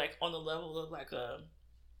be like on the level of like a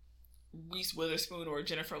Reese Witherspoon or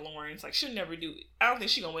Jennifer Lawrence. Like, she'll never do. I don't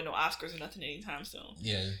think she's gonna win no Oscars or nothing anytime soon.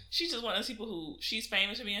 Yeah, she's just one of those people who she's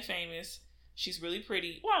famous for being famous. She's really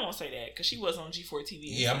pretty. Well, I won't say that because she was on G4 TV.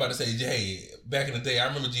 Yeah, I'm about to say, hey, back in the day, I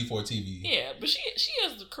remember G4 TV. Yeah, but she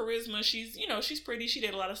has the charisma. She's pretty. She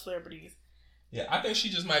did a lot of celebrities. Yeah, I think she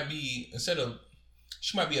just might be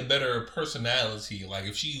she might be a better personality. Like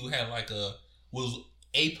if she had was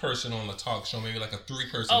a person on the talk show, maybe like a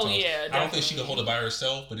 3-person talk. Yeah, definitely. I don't think she could hold it by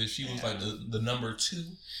herself, but if she was like the number 2,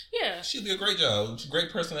 she'd do a great job.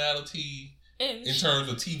 Great personality in terms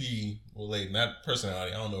of TV related, not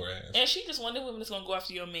personality. I don't know her ass. And she just one of the women that's gonna go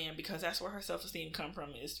after your man because that's where her self-esteem come from,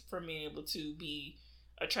 is from being able to be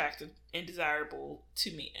attractive and desirable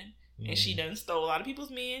to men. Mm-hmm. And she done stole a lot of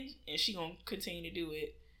people's men, and she gonna continue to do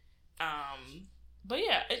it. But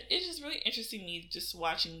yeah, it's just really interesting me just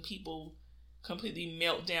watching people completely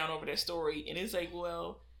melt down over that story. And it's like,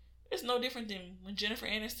 well, it's no different than when Jennifer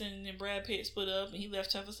Aniston and Brad Pitt split up and he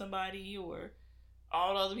left her for somebody, or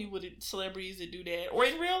all the other people, celebrities that do that, or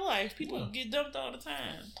in real life, people get dumped all the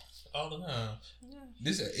time. All the time. Yeah.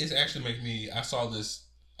 This actually makes me. I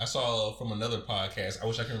saw from another podcast. I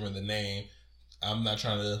wish I could remember the name. I'm not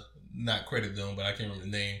trying to not credit them, but I can't remember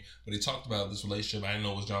the name. But they talked about this relationship. I didn't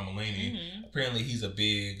know it was John Mulaney. Mm-hmm. Apparently, he's a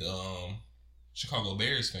big Chicago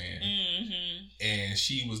Bears fan, mm-hmm. and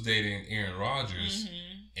she was dating Aaron Rodgers,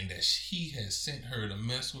 mm-hmm. and that he had sent her to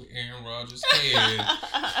mess with Aaron Rodgers' head,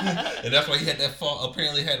 and that's why he had that fall.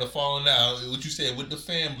 Apparently, had a falling out. What you said with the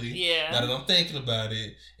family. Yeah. Now that I'm thinking about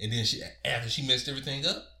it, and then after she messed everything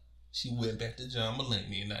up, She went back to John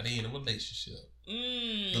Mulaney, and now they in a relationship.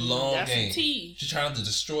 The long game. She's trying to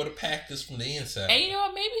destroy the Packers from the inside. And you know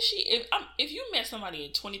what? Maybe if you met somebody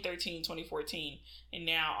in 2013, 2014, and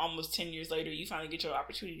now almost 10 years later, you finally get your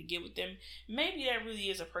opportunity to get with them. Maybe that really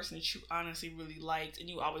is a person that you honestly really liked, and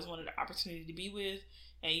you always wanted the opportunity to be with.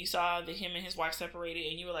 And you saw that him and his wife separated,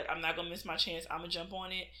 and you were like, "I'm not gonna miss my chance. I'm gonna jump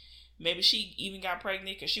on it." Maybe she even got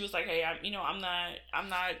pregnant because she was like, "Hey, I'm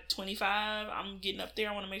not 25. I'm getting up there.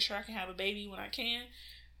 I want to make sure I can have a baby when I can."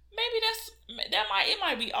 Maybe it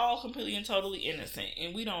might be all completely and totally innocent,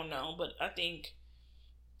 and we don't know. But I think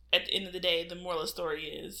at the end of the day, the moral of the story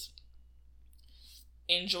is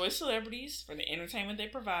enjoy celebrities for the entertainment they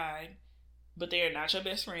provide, but they are not your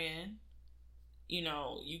best friend. You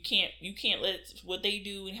know, you can't let what they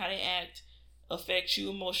do and how they act affect you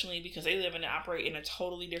emotionally, because they live and operate in a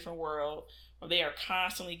totally different world where they are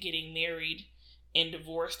constantly getting married and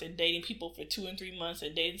divorced and dating people for 2 and 3 months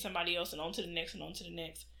and dating somebody else and on to the next and on to the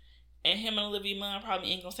next. And him and Olivia Munn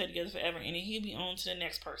probably ain't gonna stay together forever, and then he'll be on to the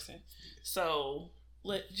next person. So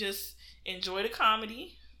just enjoy the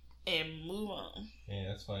comedy and move on. Yeah,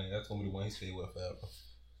 that's funny. That's gonna be the one he stay with forever.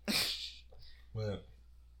 But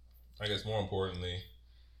I guess more importantly,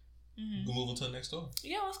 we can move on to the next story.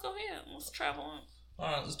 Yeah, let's go ahead. Let's travel on.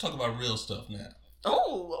 All right, let's talk about real stuff now.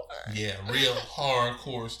 Oh, Lord. Yeah, real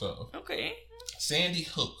hardcore stuff. Okay. Sandy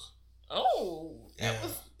Hook. Oh, that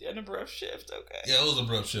was an abrupt shift. Okay. Yeah, it was an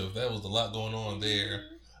abrupt shift. That was a lot going on there.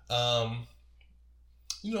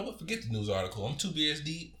 You know what? Forget the news article. I'm 2 beers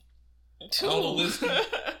deep. All the whiskey.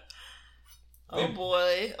 Oh,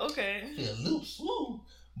 boy. Okay. Feel loose. Woo.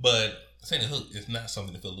 But Sandy Hook is not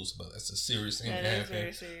something to feel loose about. That's a serious thing that happened.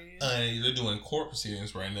 Very serious. They're doing court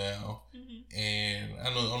proceedings right now. Mm-hmm. And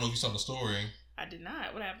I don't know if you saw the story. I did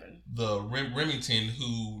not. What happened? The Remington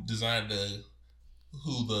who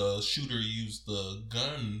the shooter used the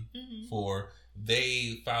gun for,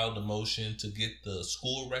 they filed a motion to get the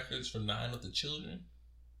school records for 9 of the children.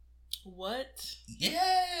 What?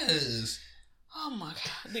 Yes. Oh my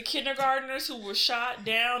God. The kindergartners who were shot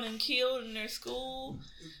down and killed in their school.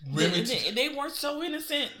 They weren't so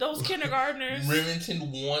innocent, those kindergartners.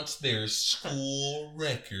 Remington wants their school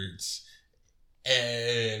records.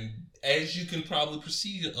 And as you can probably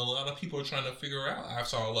perceive, a lot of people are trying to figure out. I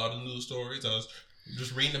saw a lot of news stories. I was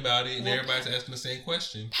just reading about it, and everybody's asking the same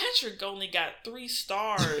question. Patrick only got 3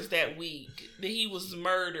 stars that week that he was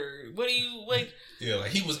murdered. What do you like? Yeah,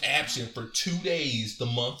 like he was absent for 2 days the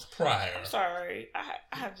month prior. I'm sorry,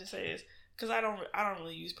 I have to say this because I don't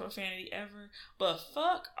really use profanity ever. But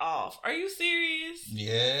fuck off. Are you serious?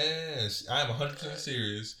 Yes, I'm 100%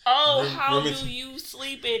 serious. Oh, how do you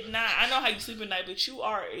sleep at night? I know how you sleep at night, but you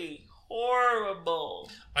are a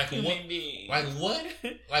horrible human being. Like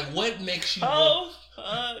what makes you?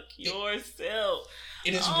 Fuck yourself.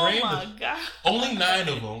 It is random. Oh my God. Only 9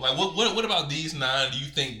 of them. Like what about these 9? Do you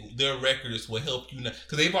think their records will help you?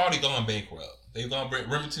 Because they've already gone bankrupt.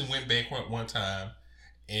 Remington went bankrupt one time,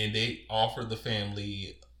 and they offered the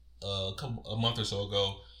family a month or so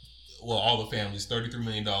ago. Well, all the families $33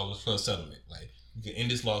 million for a settlement. Like, you can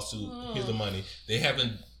end this lawsuit. Here's the money. They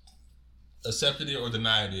haven't accepted it or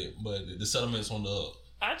denied it, but the settlement is on the.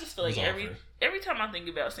 I just feel like every time I think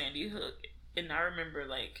about Sandy Hook, and I remember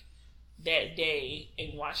like that day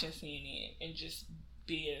and watching CNN and just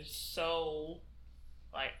being so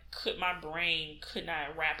like, my brain could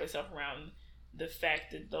not wrap itself around the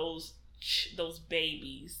fact that those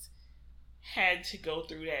babies had to go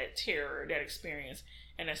through that terror, that experience,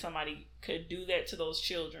 and that somebody could do that to those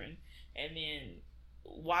children, and then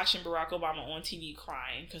watching Barack Obama on TV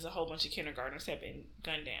crying because a whole bunch of kindergartners have been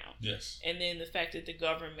gunned down. Yes. And then the fact that the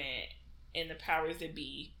government and the powers that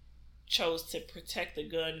be chose to protect the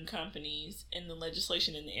gun companies and the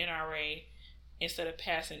legislation in the NRA instead of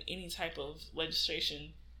passing any type of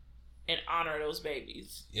legislation and honor those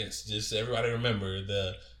babies. Yes, just everybody remember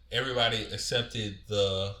everybody accepted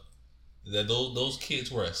that those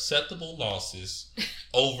kids were acceptable losses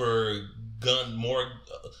over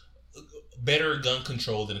better gun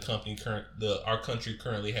control than our country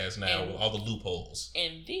currently has now, with all the loopholes.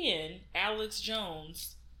 And then Alex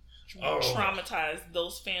Jones traumatized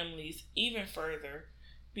those families even further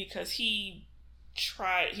because he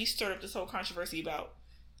stirred up this whole controversy about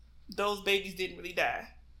those babies didn't really die.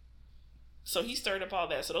 So he stirred up all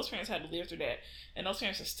that. So those parents had to live through that. And those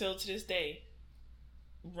parents are still to this day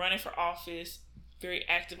running for office, very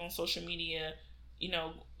active on social media,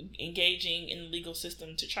 engaging in the legal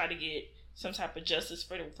system to try to get some type of justice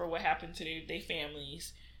for what happened to their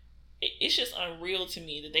families. It's just unreal to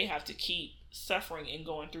me that they have to keep suffering and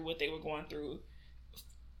going through what they were going through.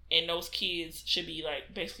 And those kids should be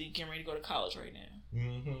like basically getting ready to go to college right now.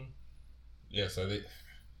 Mm-hmm. Yeah, so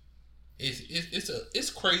it's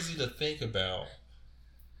crazy to think about.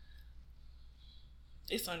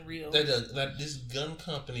 It's unreal that this gun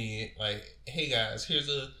company, like, hey guys, here's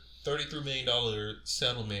a $33 million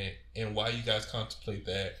settlement, and while you guys contemplate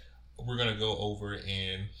that, we're gonna go over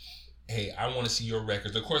and, hey, I want to see your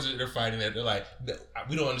records. Of course, they're fighting that. They're like,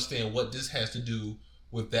 we don't understand what this has to do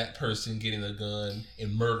with that person getting a gun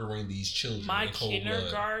and murdering these children. My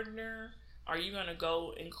kindergartner, are you gonna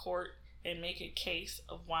go in court and make a case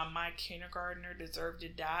of why my kindergartner deserved to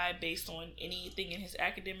die based on anything in his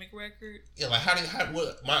academic record? Yeah, like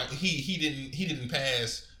he didn't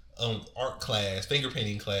pass art class, finger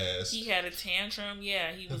painting class. He had a tantrum.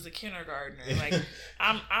 Yeah, he was a kindergartner. Like,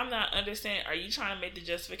 I'm not understanding. Are you trying to make the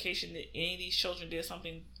justification that any of these children did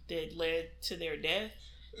something that led to their death,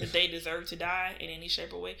 that they deserve to die in any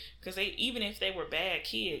shape or way? Because even if they were bad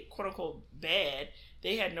kid, quote unquote bad,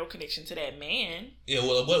 they had no connection to that man. Yeah,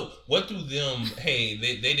 well, what do them, hey,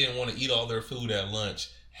 they didn't want to eat all their food at lunch,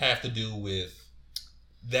 have to do with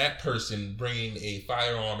that person bringing a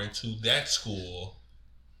firearm into that school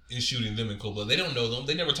and shooting them in cold blood? They don't know them.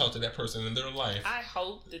 They never talked to that person in their life. I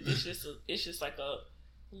hope that it's just like a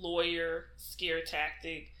lawyer scare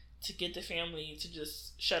tactic to get the family to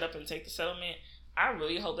just shut up and take the settlement. I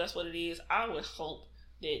really hope that's what it is. I would hope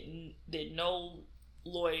that no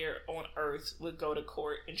lawyer on earth would go to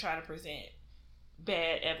court and try to present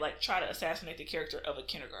try to assassinate the character of a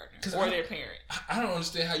kindergartner or their parent. I don't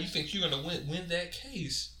understand how you think you're gonna win that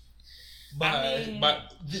case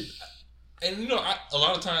and you know, a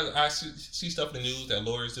lot of times I see stuff in the news that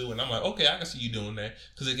lawyers do, and I'm like, okay, I can see you doing that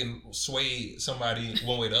because it can sway somebody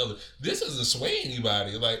one way or the other. This doesn't sway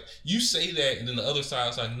anybody. Like, you say that, and then the other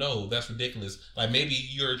side's like, no, that's ridiculous. Like, maybe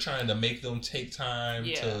you're trying to make them take time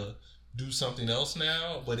to do something else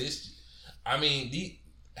now, but these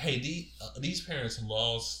parents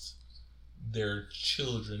lost their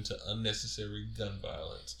children to unnecessary gun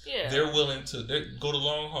violence. Yeah, they're willing to go the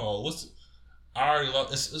long haul.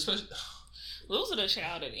 Especially losing a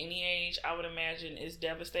child at any age, I would imagine, is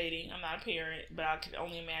devastating. I'm not a parent, but I can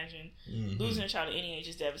only imagine losing a child at any age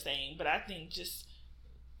is devastating. But I think just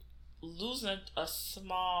losing a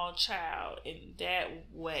small child in that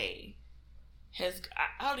way I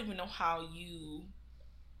don't even know how you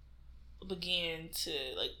begin to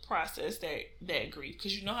like process that grief,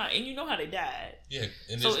 because you know how they died. Yeah,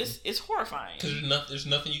 and so it's horrifying. Because there's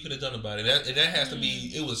nothing you could have done about it. That has to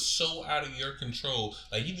be. It was so out of your control.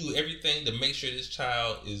 Like, you do everything to make sure this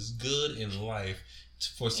child is good in life.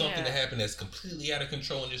 For something to happen that's completely out of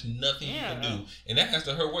control, and there's nothing you can do, and that has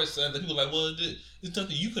to hurt worse. So people are like, well, there's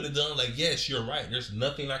nothing you could have done. Like, yes, you're right. There's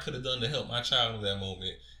nothing I could have done to help my child in that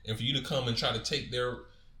moment, and for you to come and try to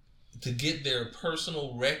get their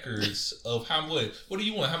personal records of what do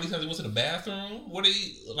you want? How many times they went to the bathroom? What do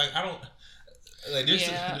you like? I don't like.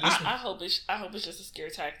 I hope it's just a scare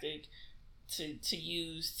tactic to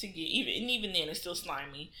use to get even then it's still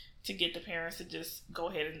slimy to get the parents to just go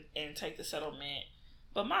ahead and take the settlement.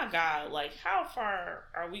 But my God, like, how far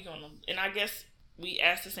are we gonna? And I guess we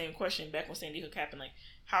asked the same question back when Sandy Hook happened. Like,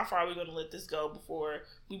 how far are we going to let this go before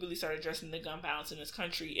we really start addressing the gun violence in this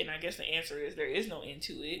country? And I guess the answer is there is no end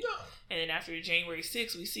to it. No. And then after January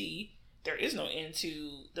 6th, we see there is no end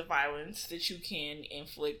to the violence that you can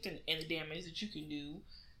inflict and the damage that you can do,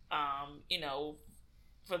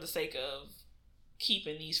 for the sake of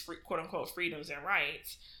keeping these quote unquote freedoms and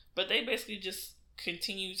rights. But they basically just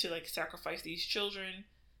continue to like sacrifice these children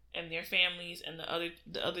and their families and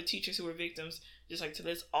the other teachers who were victims, just like to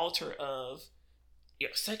this altar of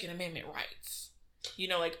your Second Amendment rights.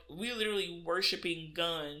 Like, we're literally worshiping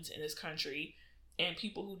guns in this country, and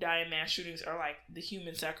people who die in mass shootings are like the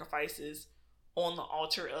human sacrifices on the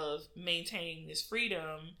altar of maintaining this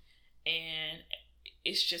freedom. And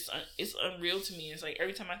it's just it's unreal to me. It's like,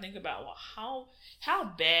 every time I think about, well, how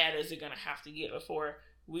bad is it gonna have to get before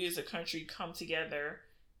we as a country come together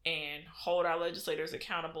and hold our legislators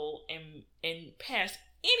accountable and pass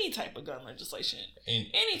any type of gun legislation,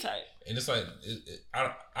 any type. And it's like,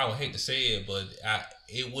 I would hate to say it, but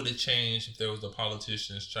it would have changed if there was a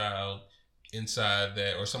politician's child inside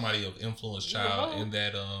that, or somebody of influence child in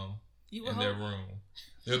that their room.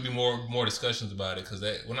 There would be more discussions about it, because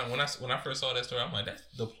that when I first saw that story, I'm like, that's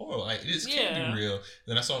deplorable. Like, this can't be real.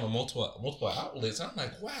 Then I saw it on multiple outlets. I'm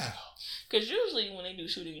like, wow. Because usually when they do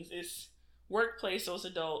shootings, it's workplace, so it's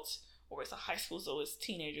adults, or it's a high school, so it's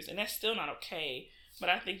teenagers, and that's still not okay. But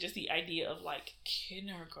I think just the idea of like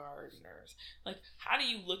kindergartners, like, how do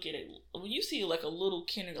you look at it when you see like a little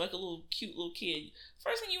cute little kid?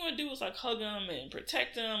 First thing you want to do is like hug them and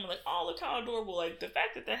protect them, and like, oh, look how adorable. Like, the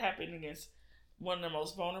fact that happened against one of the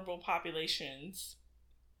most vulnerable populations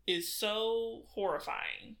is so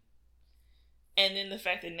horrifying. And then the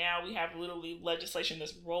fact that now we have literally legislation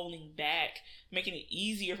that's rolling back, making it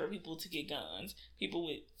easier for people to get guns. People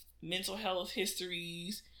with mental health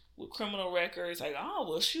histories, with criminal records, like, oh,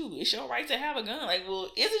 well, shoot, it's your right to have a gun. Like, well,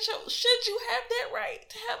 should you have that right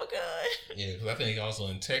to have a gun? Yeah, because I think also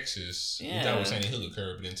in Texas, Yeah. that was saying it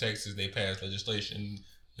occurred, but in Texas, they passed legislation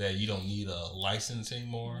that you don't need a license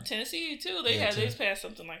anymore. Tennessee, too, they passed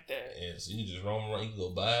something like that. Yeah, so you just roam around, you go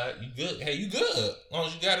buy it, you good. Hey, you good, as long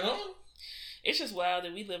as you got it on. It's just wild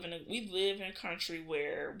that we live in a country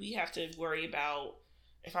where we have to worry about,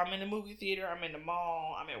 if I'm in the movie theater, I'm in the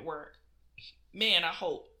mall, I'm at work. Man, I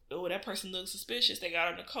hope, oh, that person looks suspicious. They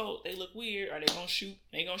got on the coat. They look weird. Are they gonna shoot?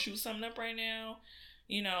 They gonna shoot something up right now?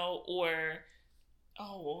 You know, or,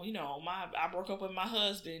 oh, well, you know, I broke up with my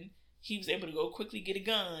husband. He was able to go quickly get a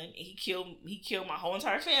gun, and he killed my whole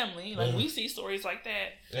entire family. Like, we see stories like that.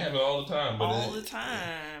 It happens all the time. But the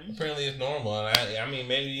time. Apparently, it's normal. And I mean,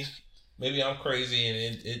 maybe I'm crazy,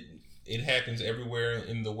 and it happens everywhere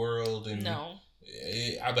in the world. And no.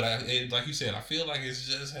 Like you said, I feel like it's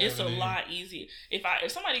just happening. It's a lot easier.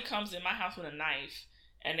 If somebody comes in my house with a knife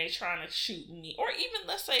and they trying to shoot me, or even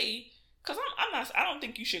let's say, because I don't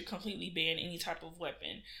think you should completely ban any type of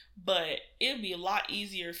weapon, but it'd be a lot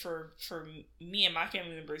easier for me and my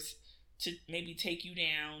family members to maybe take you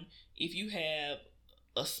down if you have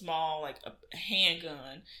a small, like a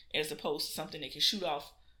handgun, as opposed to something that can shoot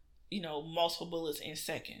off, you know, multiple bullets in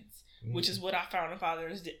seconds. Mm-hmm. Which is what our founding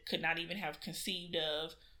fathers could not even have conceived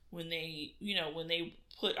of when they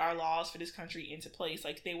put our laws for this country into place.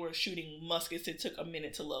 Like, they were shooting muskets that took a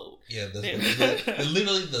minute to load. Yeah,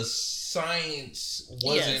 literally the science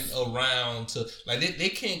wasn't around to, like, they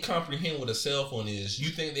can't comprehend what a cell phone is. You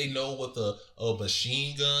think they know what a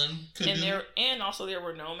machine gun could do? And also there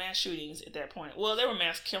were no mass shootings at that point. Well, there were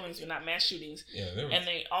mass killings, but not mass shootings. Yeah, and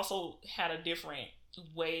they also had a different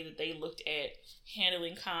way that they looked at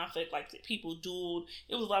handling conflict. Like, people dueled.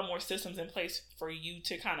 It was a lot more systems in place for you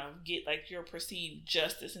to kind of get, like, your perceived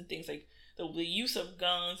justice and things. Like, the use of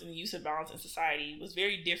guns and the use of violence in society was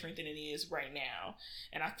very different than it is right now.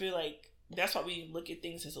 And I feel like that's why we look at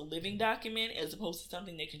things as a living document, as opposed to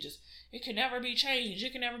something that it can never be changed,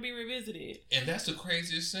 it can never be revisited. And that's the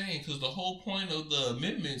craziest thing, because the whole point of the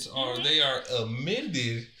amendments are they are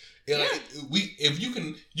amended. Yeah. Like, if you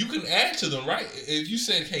can add to them, right? If you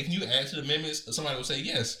said, "Hey, can you add to the amendments?" Somebody will say,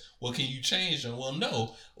 "Yes." Well, can you change them? Well,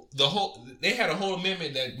 no. They had a whole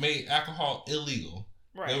amendment that made alcohol illegal.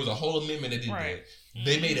 Right. There was a whole amendment that did that. Mm-hmm.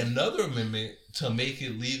 They made another amendment to make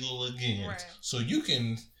it legal again. Right. So you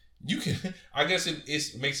can. I guess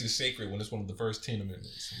it makes it sacred when it's one of the first 10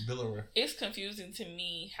 amendments. It's confusing to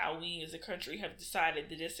me how we as a country have decided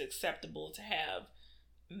that it's acceptable to have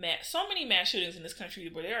so many mass shootings in this country,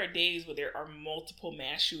 where there are days where there are multiple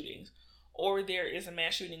mass shootings, or there is a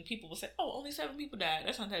mass shooting. People will say, "Oh, only 7 people died.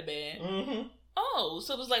 That's not that bad." Mm-hmm. Oh,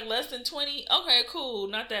 so it was like less than 20. Okay, cool,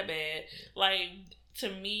 not that bad. Like, to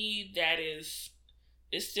me,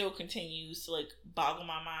 it still continues to, like, boggle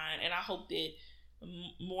my mind, and I hope that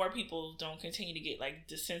more people don't continue to get, like,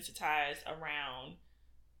 desensitized around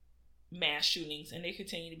mass shootings, and they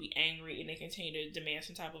continue to be angry, and they continue to demand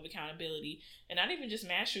some type of accountability. And not even just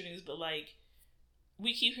mass shootings, but, like,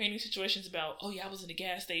 we keep hearing these situations about, oh yeah, I was in a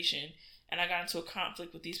gas station and I got into a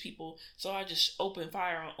conflict with these people, so I just opened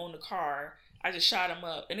fire on the car. I just shot them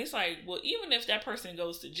up. And it's like, well, even if that person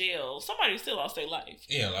goes to jail, somebody still lost their life.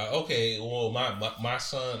 Yeah, like, okay, well, my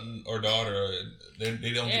son or daughter,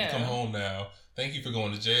 they don't get to come home now. Thank you for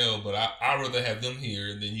going to jail, but I'd rather have them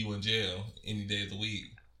here than you in jail any day of the week.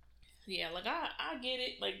 Yeah, like, I get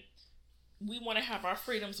it. Like, we want to have our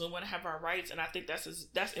freedoms, we want to have our rights, and I think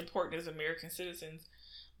that's important as American citizens.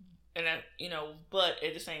 And that, you know, but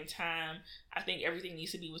at the same time, I think everything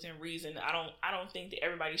needs to be within reason. I don't think that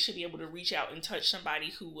everybody should be able to reach out and touch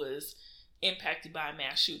somebody who was impacted by a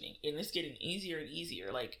mass shooting. And it's getting easier and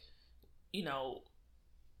easier. Like, you know,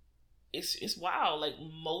 it's wild. Like,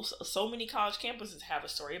 so many college campuses have a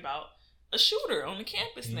story about a shooter on the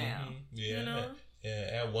campus now. Yeah. You know?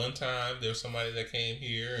 Yeah, at one time there was somebody that came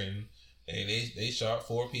here and they shot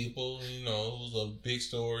 4 people. You know, it was a big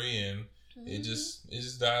story, and it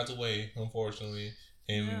just dies away, unfortunately.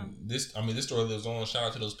 And this story lives on. Shout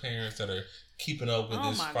out to those parents that are keeping up with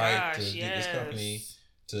this fight to get this company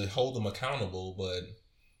to hold them accountable. But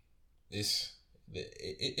it's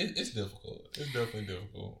difficult. It's definitely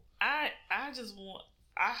difficult. I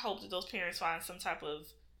hope that those parents find some type of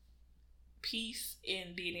peace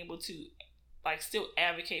in being able to, like, still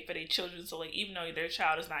advocate for their children. So, like, even though their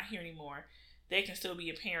child is not here anymore, they can still be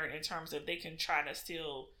a parent in terms of they can try to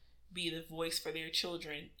still be the voice for their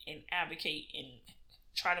children and advocate and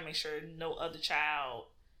try to make sure no other child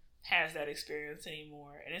has that experience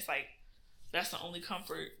anymore. And it's like, that's the only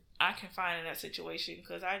comfort I can find in that situation,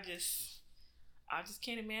 because I just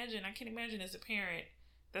can't imagine. I can't imagine as a parent,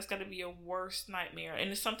 that's got to be a worst nightmare.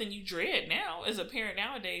 And it's something you dread now as a parent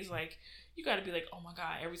nowadays. Like, you got to be like, oh my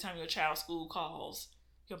God, every time your child's school calls,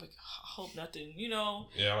 you'll be like, I hope nothing, you know?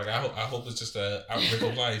 Yeah, like, I hope it's just an outbreak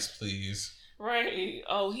of lice, please. Right.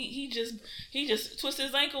 Oh, he just twisted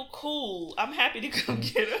his ankle. Cool. I'm happy to come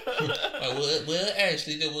get him. well,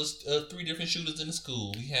 actually, there was 3 different shooters in the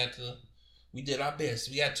school. We did our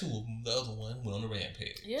best. We had 2 of them. The other one went on a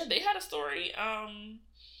rampage. Yeah, they had a story.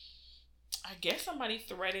 I guess somebody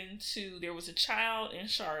threatened there was a child in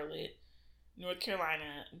Charlotte, North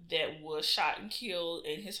Carolina, that was shot and killed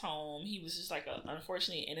in his home. He was just like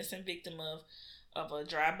unfortunately innocent victim of a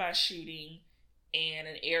drive-by shooting in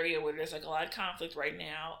an area where there's like a lot of conflict right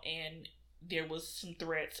now. And there was some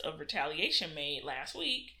threats of retaliation made last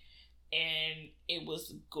week. And it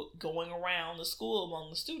was going around the school among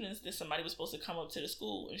the students that somebody was supposed to come up to the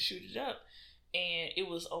school and shoot it up. And it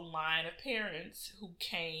was a line of parents who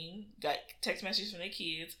came, got text messages from their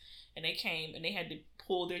kids, and they came and they had to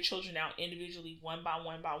pull their children out individually, one by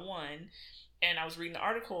one by one. And I was reading the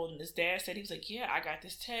article, and this dad said, he was like, yeah, I got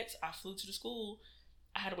this text. I flew to the school.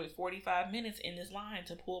 I had to wait 45 minutes in this line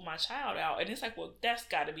to pull my child out. And it's like, well, that's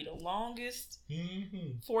got to be the longest.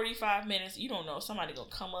 45 minutes. You don't know. Somebody going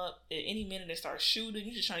to come up at any minute and start shooting.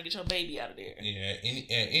 You're just trying to get your baby out of there. Yeah,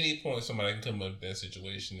 at any point, somebody can come up with that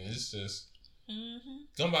situation. It's just,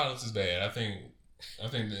 gun violence is bad. I think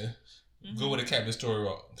the go with the Captain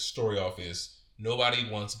story off is, nobody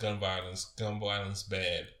wants gun violence. Gun violence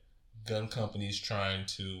bad. Gun companies trying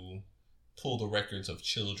to pull the records of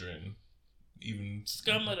children. Even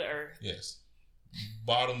scum of the earth. Yes,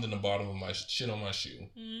 bottom than the bottom of my shit on my shoe.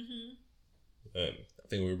 I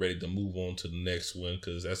think we're ready to move on to the next one,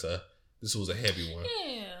 because this was a heavy one.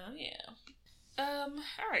 Yeah.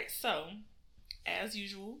 All right. So, as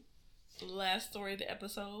usual, last story of the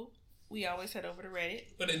episode, we always head over to Reddit.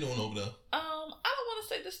 What they doing over there? I don't want to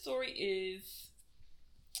say the story is,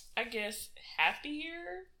 I guess,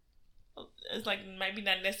 happier. It's like maybe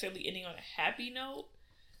not necessarily ending on a happy note,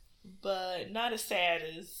 but not as sad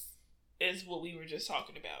as what we were just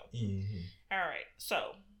talking about. All right,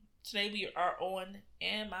 so today we are on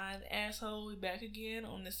Am I the Asshole? We back again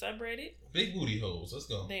on the subreddit. Big booty holes. Let's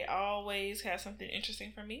go. They always have something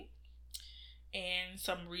interesting for me. And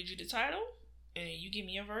so I'm going to read you the title, and you give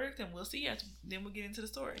me your verdict, and we'll see. Then we'll get into the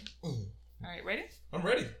story. All right, ready? I'm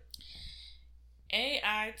ready.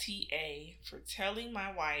 AITA for telling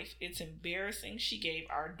my wife it's embarrassing she gave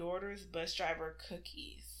our daughter's bus driver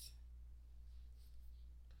cookies.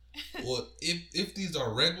 Well, if these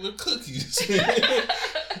are regular cookies,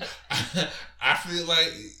 I feel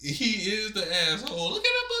like he is the asshole. Look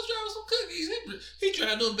at that bus driver, some cookies. He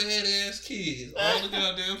tried them badass kids all the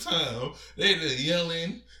goddamn time. They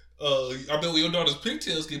yelling. I bet when your daughter's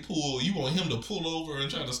pigtails get pulled, you want him to pull over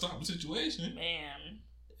and try to stop the situation. Man,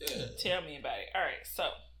 yeah. Tell me about it. All right, so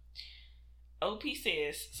OP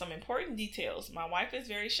says some important details. My wife is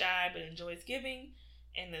very shy but enjoys giving,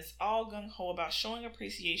 and is all gung-ho about showing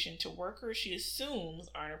appreciation to workers she assumes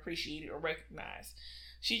aren't appreciated or recognized.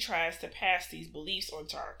 She tries to pass these beliefs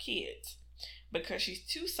onto our kids. Because she's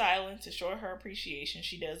too silent to show her appreciation,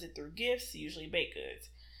 she does it through gifts, usually baked goods.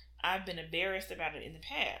 I've been embarrassed about it in the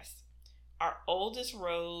past. Our oldest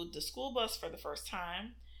rode the school bus for the first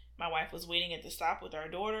time. My wife was waiting at the stop with our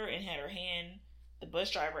daughter and had her hand the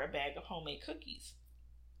bus driver a bag of homemade cookies.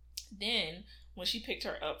 Then, when she picked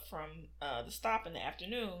her up from the stop in the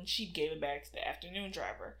afternoon, she gave it back to the afternoon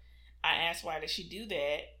driver. I asked why did she do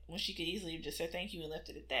that when she could easily have just said thank you and left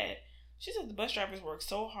it at that. She said the bus drivers work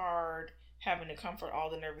so hard having to comfort all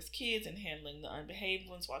the nervous kids and handling the unbehaved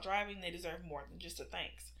ones while driving. They deserve more than just a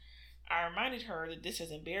thanks. I reminded her that this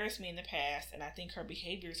has embarrassed me in the past, and I think her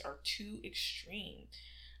behaviors are too extreme.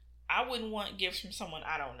 I wouldn't want gifts from someone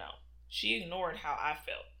I don't know. She ignored how I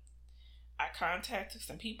felt. I contacted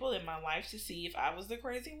some people in my life to see if I was the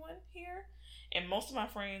crazy one here, and most of my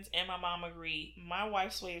friends and my mom agree my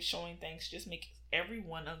wife's way of showing thanks just makes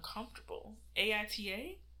everyone uncomfortable.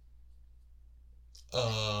 AITA?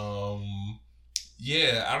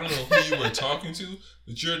 Yeah, I don't know who you were talking to,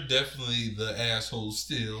 but you're definitely the asshole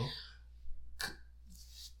still.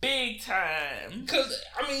 Big time. Because,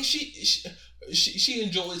 I mean, she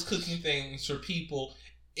enjoys cooking things for people.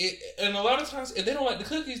 And a lot of times, if they don't like the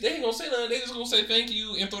cookies, they ain't gonna say nothing. They just gonna say thank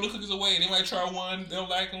you and throw the cookies away. They might try one, they don't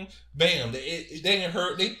like them. Bam, they ain't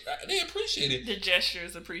hurt. They appreciate it. The gesture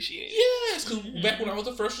is appreciated. Yes, because back when I was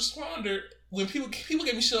a first responder, when people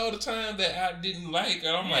give me shit all the time that I didn't like,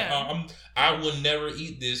 and I'm like, I would never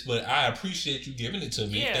eat this, but I appreciate you giving it to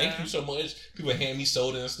me. Yeah. Thank you so much. People hand me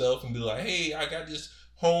soda and stuff and be like, hey, I got this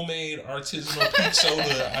homemade artisanal peach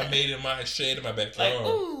soda I made in my shed in my backyard. Like,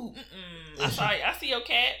 ooh, I see your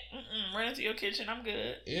cat. Run into your kitchen. I'm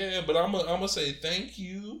good. Yeah, but I'm gonna say thank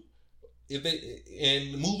you. If they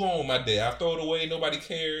and move on with my day, I throw it away. Nobody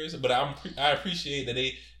cares, but I appreciate that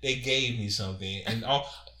they gave me something, and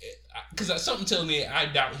because something tells me I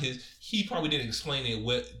doubt he probably didn't explain it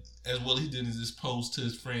as well. He did this post to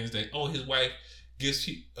his friends that his wife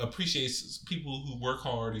appreciates people who work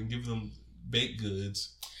hard and give them baked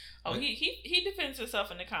goods. Oh, like, he defends himself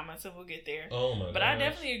in the comments, and we'll get there. Oh my! But gosh. I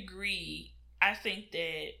definitely agree. I think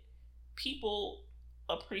that people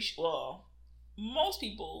appreciate. Well, most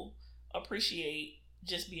people appreciate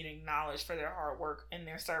just being acknowledged for their hard work and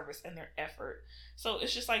their service and their effort. So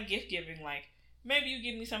it's just like gift giving. Like, maybe you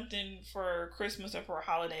give me something for Christmas or for a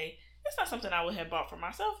holiday. It's not something I would have bought for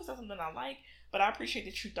myself. It's not something I like. But I appreciate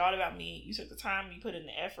that you thought about me. You took the time. You put in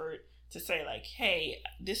the effort to say, like, hey,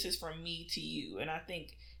 this is from me to you. And I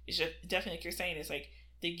think it's just definitely like you're saying. It's like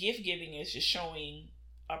the gift giving is just showing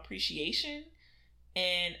appreciation.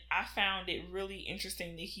 And I found it really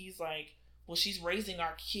interesting that he's like, well, she's raising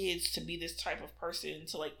our kids to be this type of person,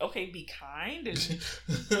 to like, okay, be kind and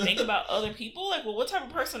think about other people. Like, well, what type of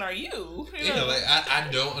person are you? Yeah, like I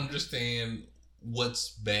don't understand what's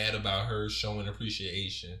bad about her showing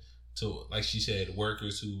appreciation to, like she said,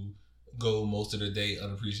 workers who go most of their day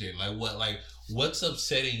unappreciated. What's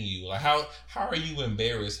upsetting you? Like, how are you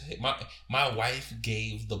embarrassed? Hey, my wife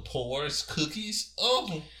gave the poorest cookies.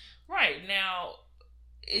 Oh, right now.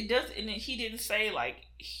 It does, and he didn't say like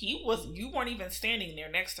you weren't even standing there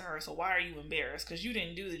next to her, so why are you embarrassed? Because you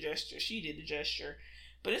didn't do the gesture, she did the gesture.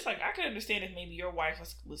 But it's like I could understand if maybe your wife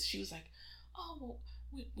she was like, oh, well,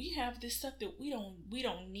 we have this stuff that we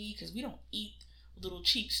don't need because we don't eat little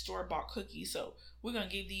cheap store-bought cookies, so we're gonna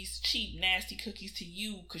give these cheap nasty cookies to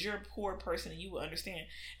you because you're a poor person and you will understand.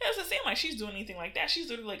 It doesn't seem like she's doing anything like that. She's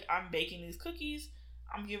literally like, I'm baking these cookies,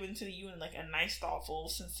 I'm giving to you in like a nice, thoughtful,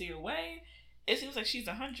 sincere way. It seems like she's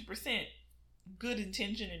 100% good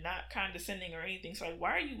intention and not condescending or anything. So, like,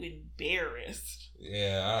 why are you embarrassed?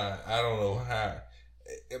 Yeah, I don't know how.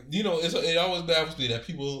 You know, it always baffles me that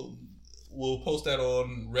people will post that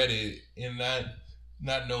on Reddit and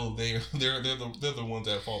not know they're the ones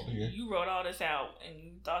at fault here. You wrote all this out and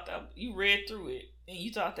you thought that you read through it and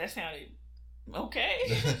you thought that sounded okay.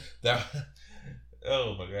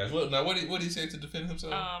 Oh my gosh! Now what did he say to defend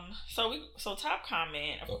himself? So top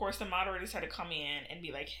comment. Of course, the moderators had to come in and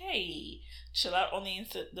be like, "Hey, chill out on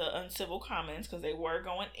the uncivil comments because they were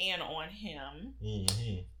going in on him."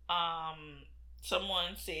 Mm-hmm.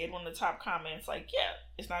 Someone said one of the top comments, like, "Yeah,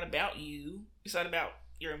 it's not about you. It's not about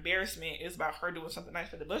your embarrassment. It's about her doing something nice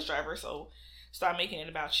for the bus driver. So stop making it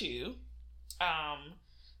about you."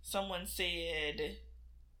 Someone said,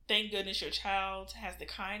 "Thank goodness your child has the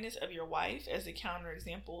kindness of your wife as a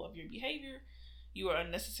counterexample of your behavior. You are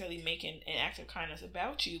unnecessarily making an act of kindness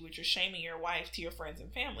about you, but you're shaming your wife to your friends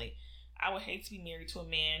and family. I would hate to be married to a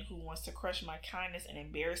man who wants to crush my kindness and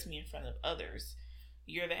embarrass me in front of others.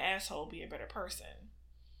 You're the asshole. Be a better person."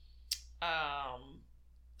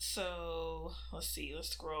 So let's see. Let's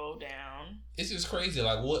scroll down. It's just crazy.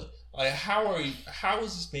 Like what? Like how is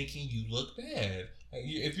this making you look bad? Like,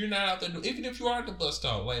 if you're not out there, even if you are at the bus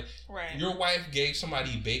stop, like right. Your wife gave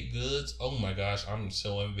somebody baked goods. Oh my gosh, I'm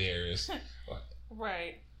so embarrassed.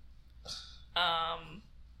 Right.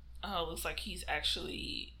 Looks like he's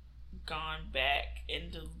actually gone back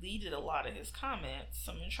and deleted a lot of his comments.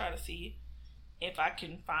 So I'm gonna try to see if I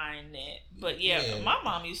can find it. But yeah, my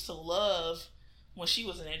mom used to love when she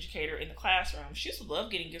was an educator in the classroom. She used to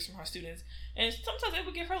love getting gifts from her students, and sometimes they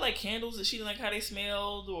would give her like candles that she didn't like how they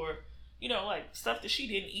smelled, or you know, like stuff that she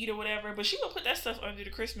didn't eat or whatever, but she would put that stuff under the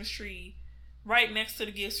Christmas tree right next to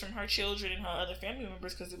the gifts from her children and her other family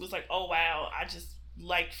members because it was like, oh wow, I just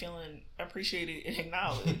like feeling appreciated and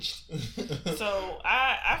acknowledged. So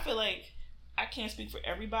I feel like I can't speak for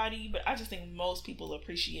everybody, but I just think most people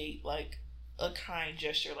appreciate like a kind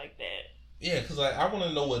gesture like that. Yeah, because like I want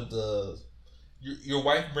to know what your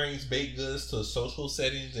wife brings baked goods to social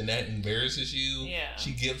settings and that embarrasses you. Yeah,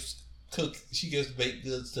 she gives baked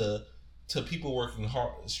goods to people working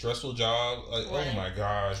hard, stressful jobs. Like, right. Oh my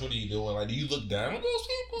gosh, what are you doing? Like, do you look down on those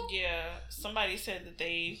people? Yeah, somebody said that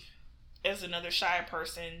they, as another shy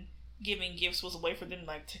person, giving gifts was a way for them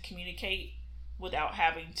like to communicate without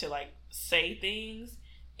having to like say things.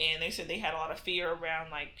 And they said they had a lot of fear around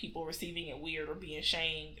like people receiving it weird or being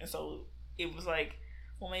shamed. And so it was like,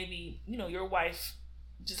 well, maybe, you know, your wife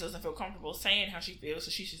just doesn't feel comfortable saying how she feels,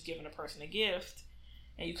 so she's just giving a person a gift,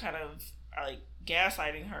 and you kind of are like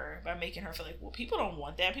gaslighting her by making her feel like, well, people don't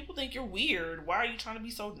want that. People think you're weird. Why are you trying to be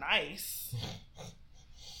so nice?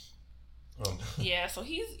 Yeah, so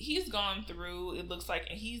he's gone through, it looks like,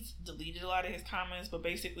 and he's deleted a lot of his comments, but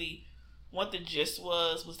basically what the gist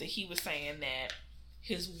was that he was saying that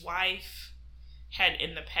his wife had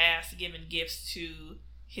in the past given gifts to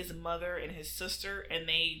his mother and his sister, and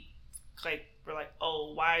they like were like,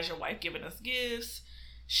 oh, why is your wife giving us gifts?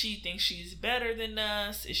 She thinks she's better than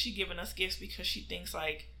us. Is she giving us gifts because she thinks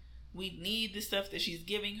like we need the stuff that she's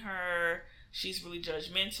giving her? She's really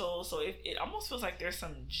judgmental. So it almost feels like there's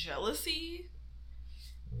some jealousy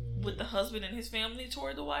with the husband and his family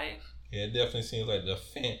toward the wife. Yeah, it definitely seems like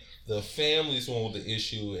the family's the one with the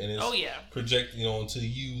issue, and it's projecting onto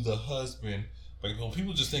you, the husband. Like, well,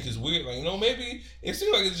 people just think it's weird. Like, maybe it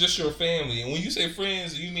seems like it's just your family. And when you say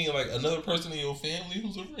friends, you mean like another person in your family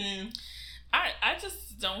who's a friend? I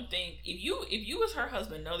just don't think if you as her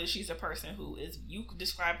husband know that she's a person who is, you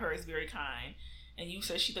describe her as very kind, and you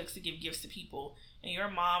said she likes to give gifts to people, and your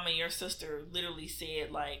mom and your sister literally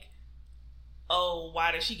said like, oh,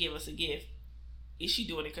 why does she give us a gift? Is she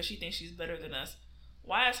doing it because she thinks she's better than us?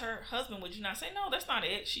 Why as her husband would you not say, no, that's not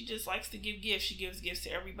it. She just likes to give gifts. She gives gifts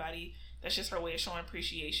to everybody. That's just her way of showing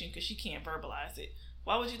appreciation because she can't verbalize it.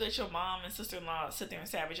 Why would you let your mom and sister-in-law sit there and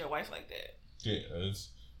savage your wife like that? Yeah,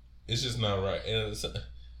 it's just not right. And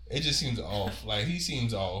it just seems off. Like, he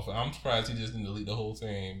seems off. I'm surprised he just didn't delete the whole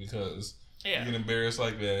thing, because you get embarrassed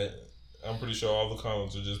like that. I'm pretty sure all the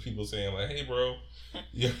comments are just people saying like, hey, bro,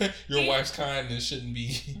 your wife's kindness shouldn't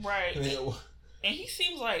be... Right. And he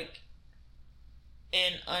seems like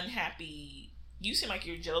an unhappy... You seem like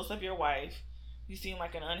you're jealous of your wife. You seem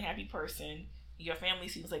like an unhappy person. Your family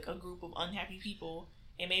seems like a group of unhappy people.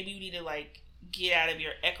 And maybe you need to like get out of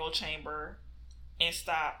your echo chamber and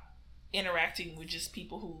stop interacting with just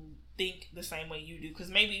people who think the same way you do. Because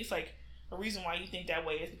maybe it's like a reason why you think that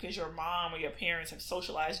way is because your mom or your parents have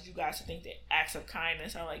socialized you guys to think that acts of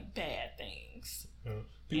kindness are like bad things.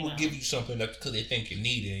 People give you something that's because they think you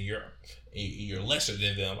need it, and you're lesser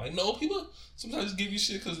than them. Like, no, people sometimes give you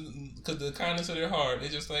shit because the kindness of their heart. They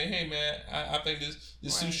just like, hey man, I think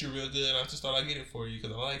this suits you real good, and I just thought I'd get it for you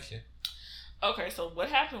because I like you. Okay, so what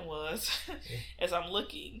happened was, as I'm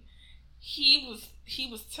looking, he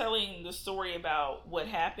was telling the story about what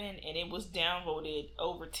happened, and it was downvoted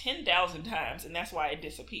over 10,000 times, and that's why it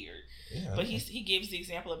disappeared. Yeah, but he gives the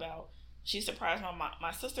example about, she surprised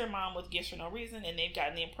my sister and mom with gifts for no reason, and they've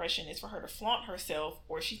gotten the impression it's for her to flaunt herself,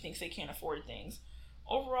 or she thinks they can't afford things.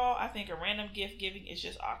 Overall, I think a random gift giving is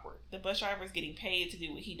just awkward. The bus driver is getting paid to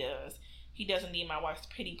do what he does. He doesn't need my wife's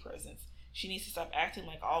pity presence. She needs to stop acting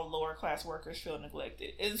like all lower class workers feel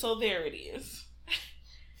neglected. And so there it is.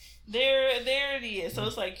 there it is. So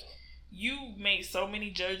it's like, you made so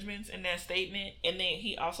many judgments in that statement, and then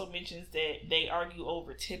he also mentions that they argue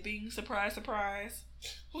over tipping. Surprise, surprise.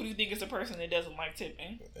 Who do you think is the person that doesn't like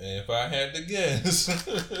tipping? If I had to guess,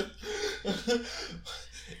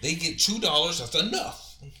 they get $2. That's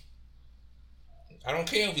enough. I don't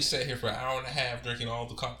care if we sat here for an hour and a half drinking all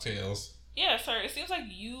the cocktails. Yeah, sir. It seems like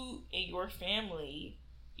you and your family,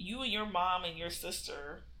 you and your mom and your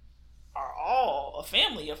sister, are all a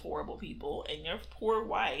family of horrible people, and your poor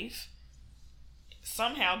wife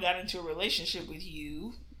somehow got into a relationship with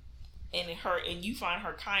you, and you find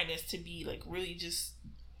her kindness to be like really just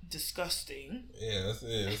disgusting. Yeah, that's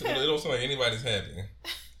it. It don't sound like anybody's happy.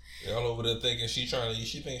 They're all over there thinking she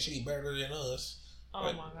thinks she's better than us. Oh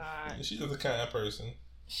my God. She's just a kind person.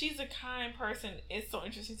 She's a kind person. It's so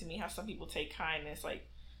interesting to me how some people take kindness. Like,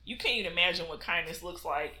 you can't even imagine what kindness looks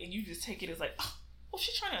like, and you just take it as like, oh, well,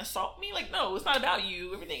 she's trying to assault me? Like, no, it's not about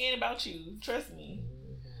you. Everything ain't about you. Trust me.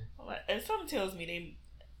 And something tells me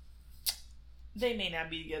they may not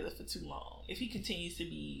be together for too long if he continues to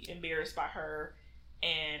be embarrassed by her.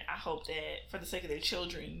 And I hope that for the sake of their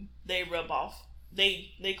children, they rub off.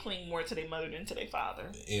 They cling more to their mother than to their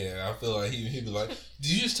father. Yeah, I feel like he'd be like,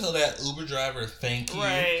 did you just tell that Uber driver thank you?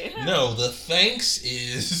 Right. No, the thanks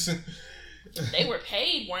is... They were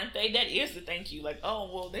paid, weren't they? That is the thank you. Like,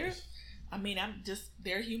 oh, well, they're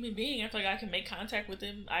a human being. I feel like I can make contact with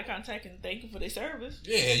them, eye contact, and thank them for their service.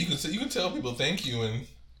 Yeah, you can tell people thank you and,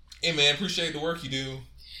 hey man, appreciate the work you do.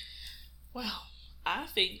 Well, I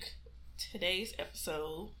think today's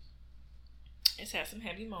episode has had some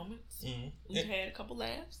heavy moments. Mm-hmm. We've had a couple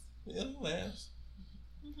laughs. Yeah, laughs.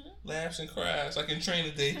 Mm-hmm. Laughs and cries. Like in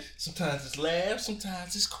Training Day, sometimes it's laughs,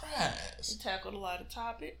 sometimes it's cries. We tackled a lot of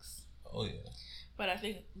topics. Oh, yeah. But I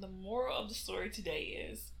think the moral of the story today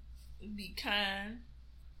is be kind.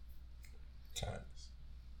 Kindness.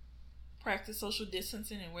 practice social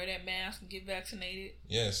distancing and wear that mask and get vaccinated.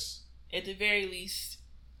 Yes. At the very least,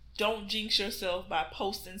 don't jinx yourself by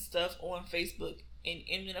posting stuff on Facebook and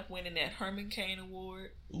ending up winning that Herman Cain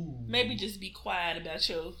Award. Ooh. Maybe just be quiet about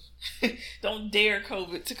your... Don't dare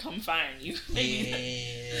COVID to come find you.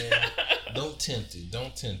 Yeah. Don't tempt it.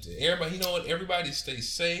 Don't tempt it. Everybody, you know what? Everybody stay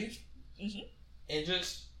safe. Mm-hmm. And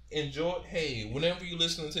just enjoy. Hey, whenever you're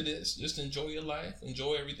listening to this, just enjoy your life.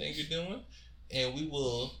 Enjoy everything you're doing. And we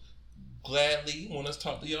will gladly want to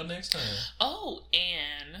talk to y'all next time. Oh,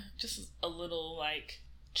 and just a little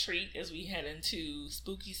treat as we head into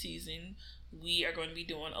spooky season. We are going to be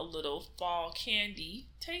doing a little fall candy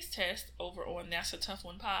taste test over on That's a Tough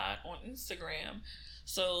One Pod on Instagram.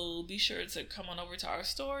 So be sure to come on over to our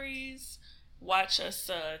stories, watch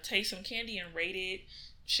us taste some candy and rate it.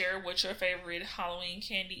 Share what your favorite Halloween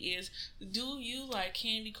candy is. Do you like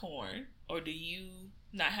candy corn, or do you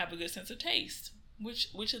not have a good sense of taste?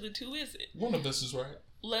 Which of the two is it? One of us is right.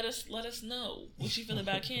 Let us know what you feel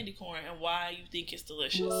about candy corn and why you think it's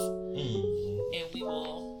delicious. And we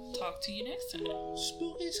will talk to you next time.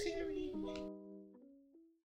 Spooky, scary.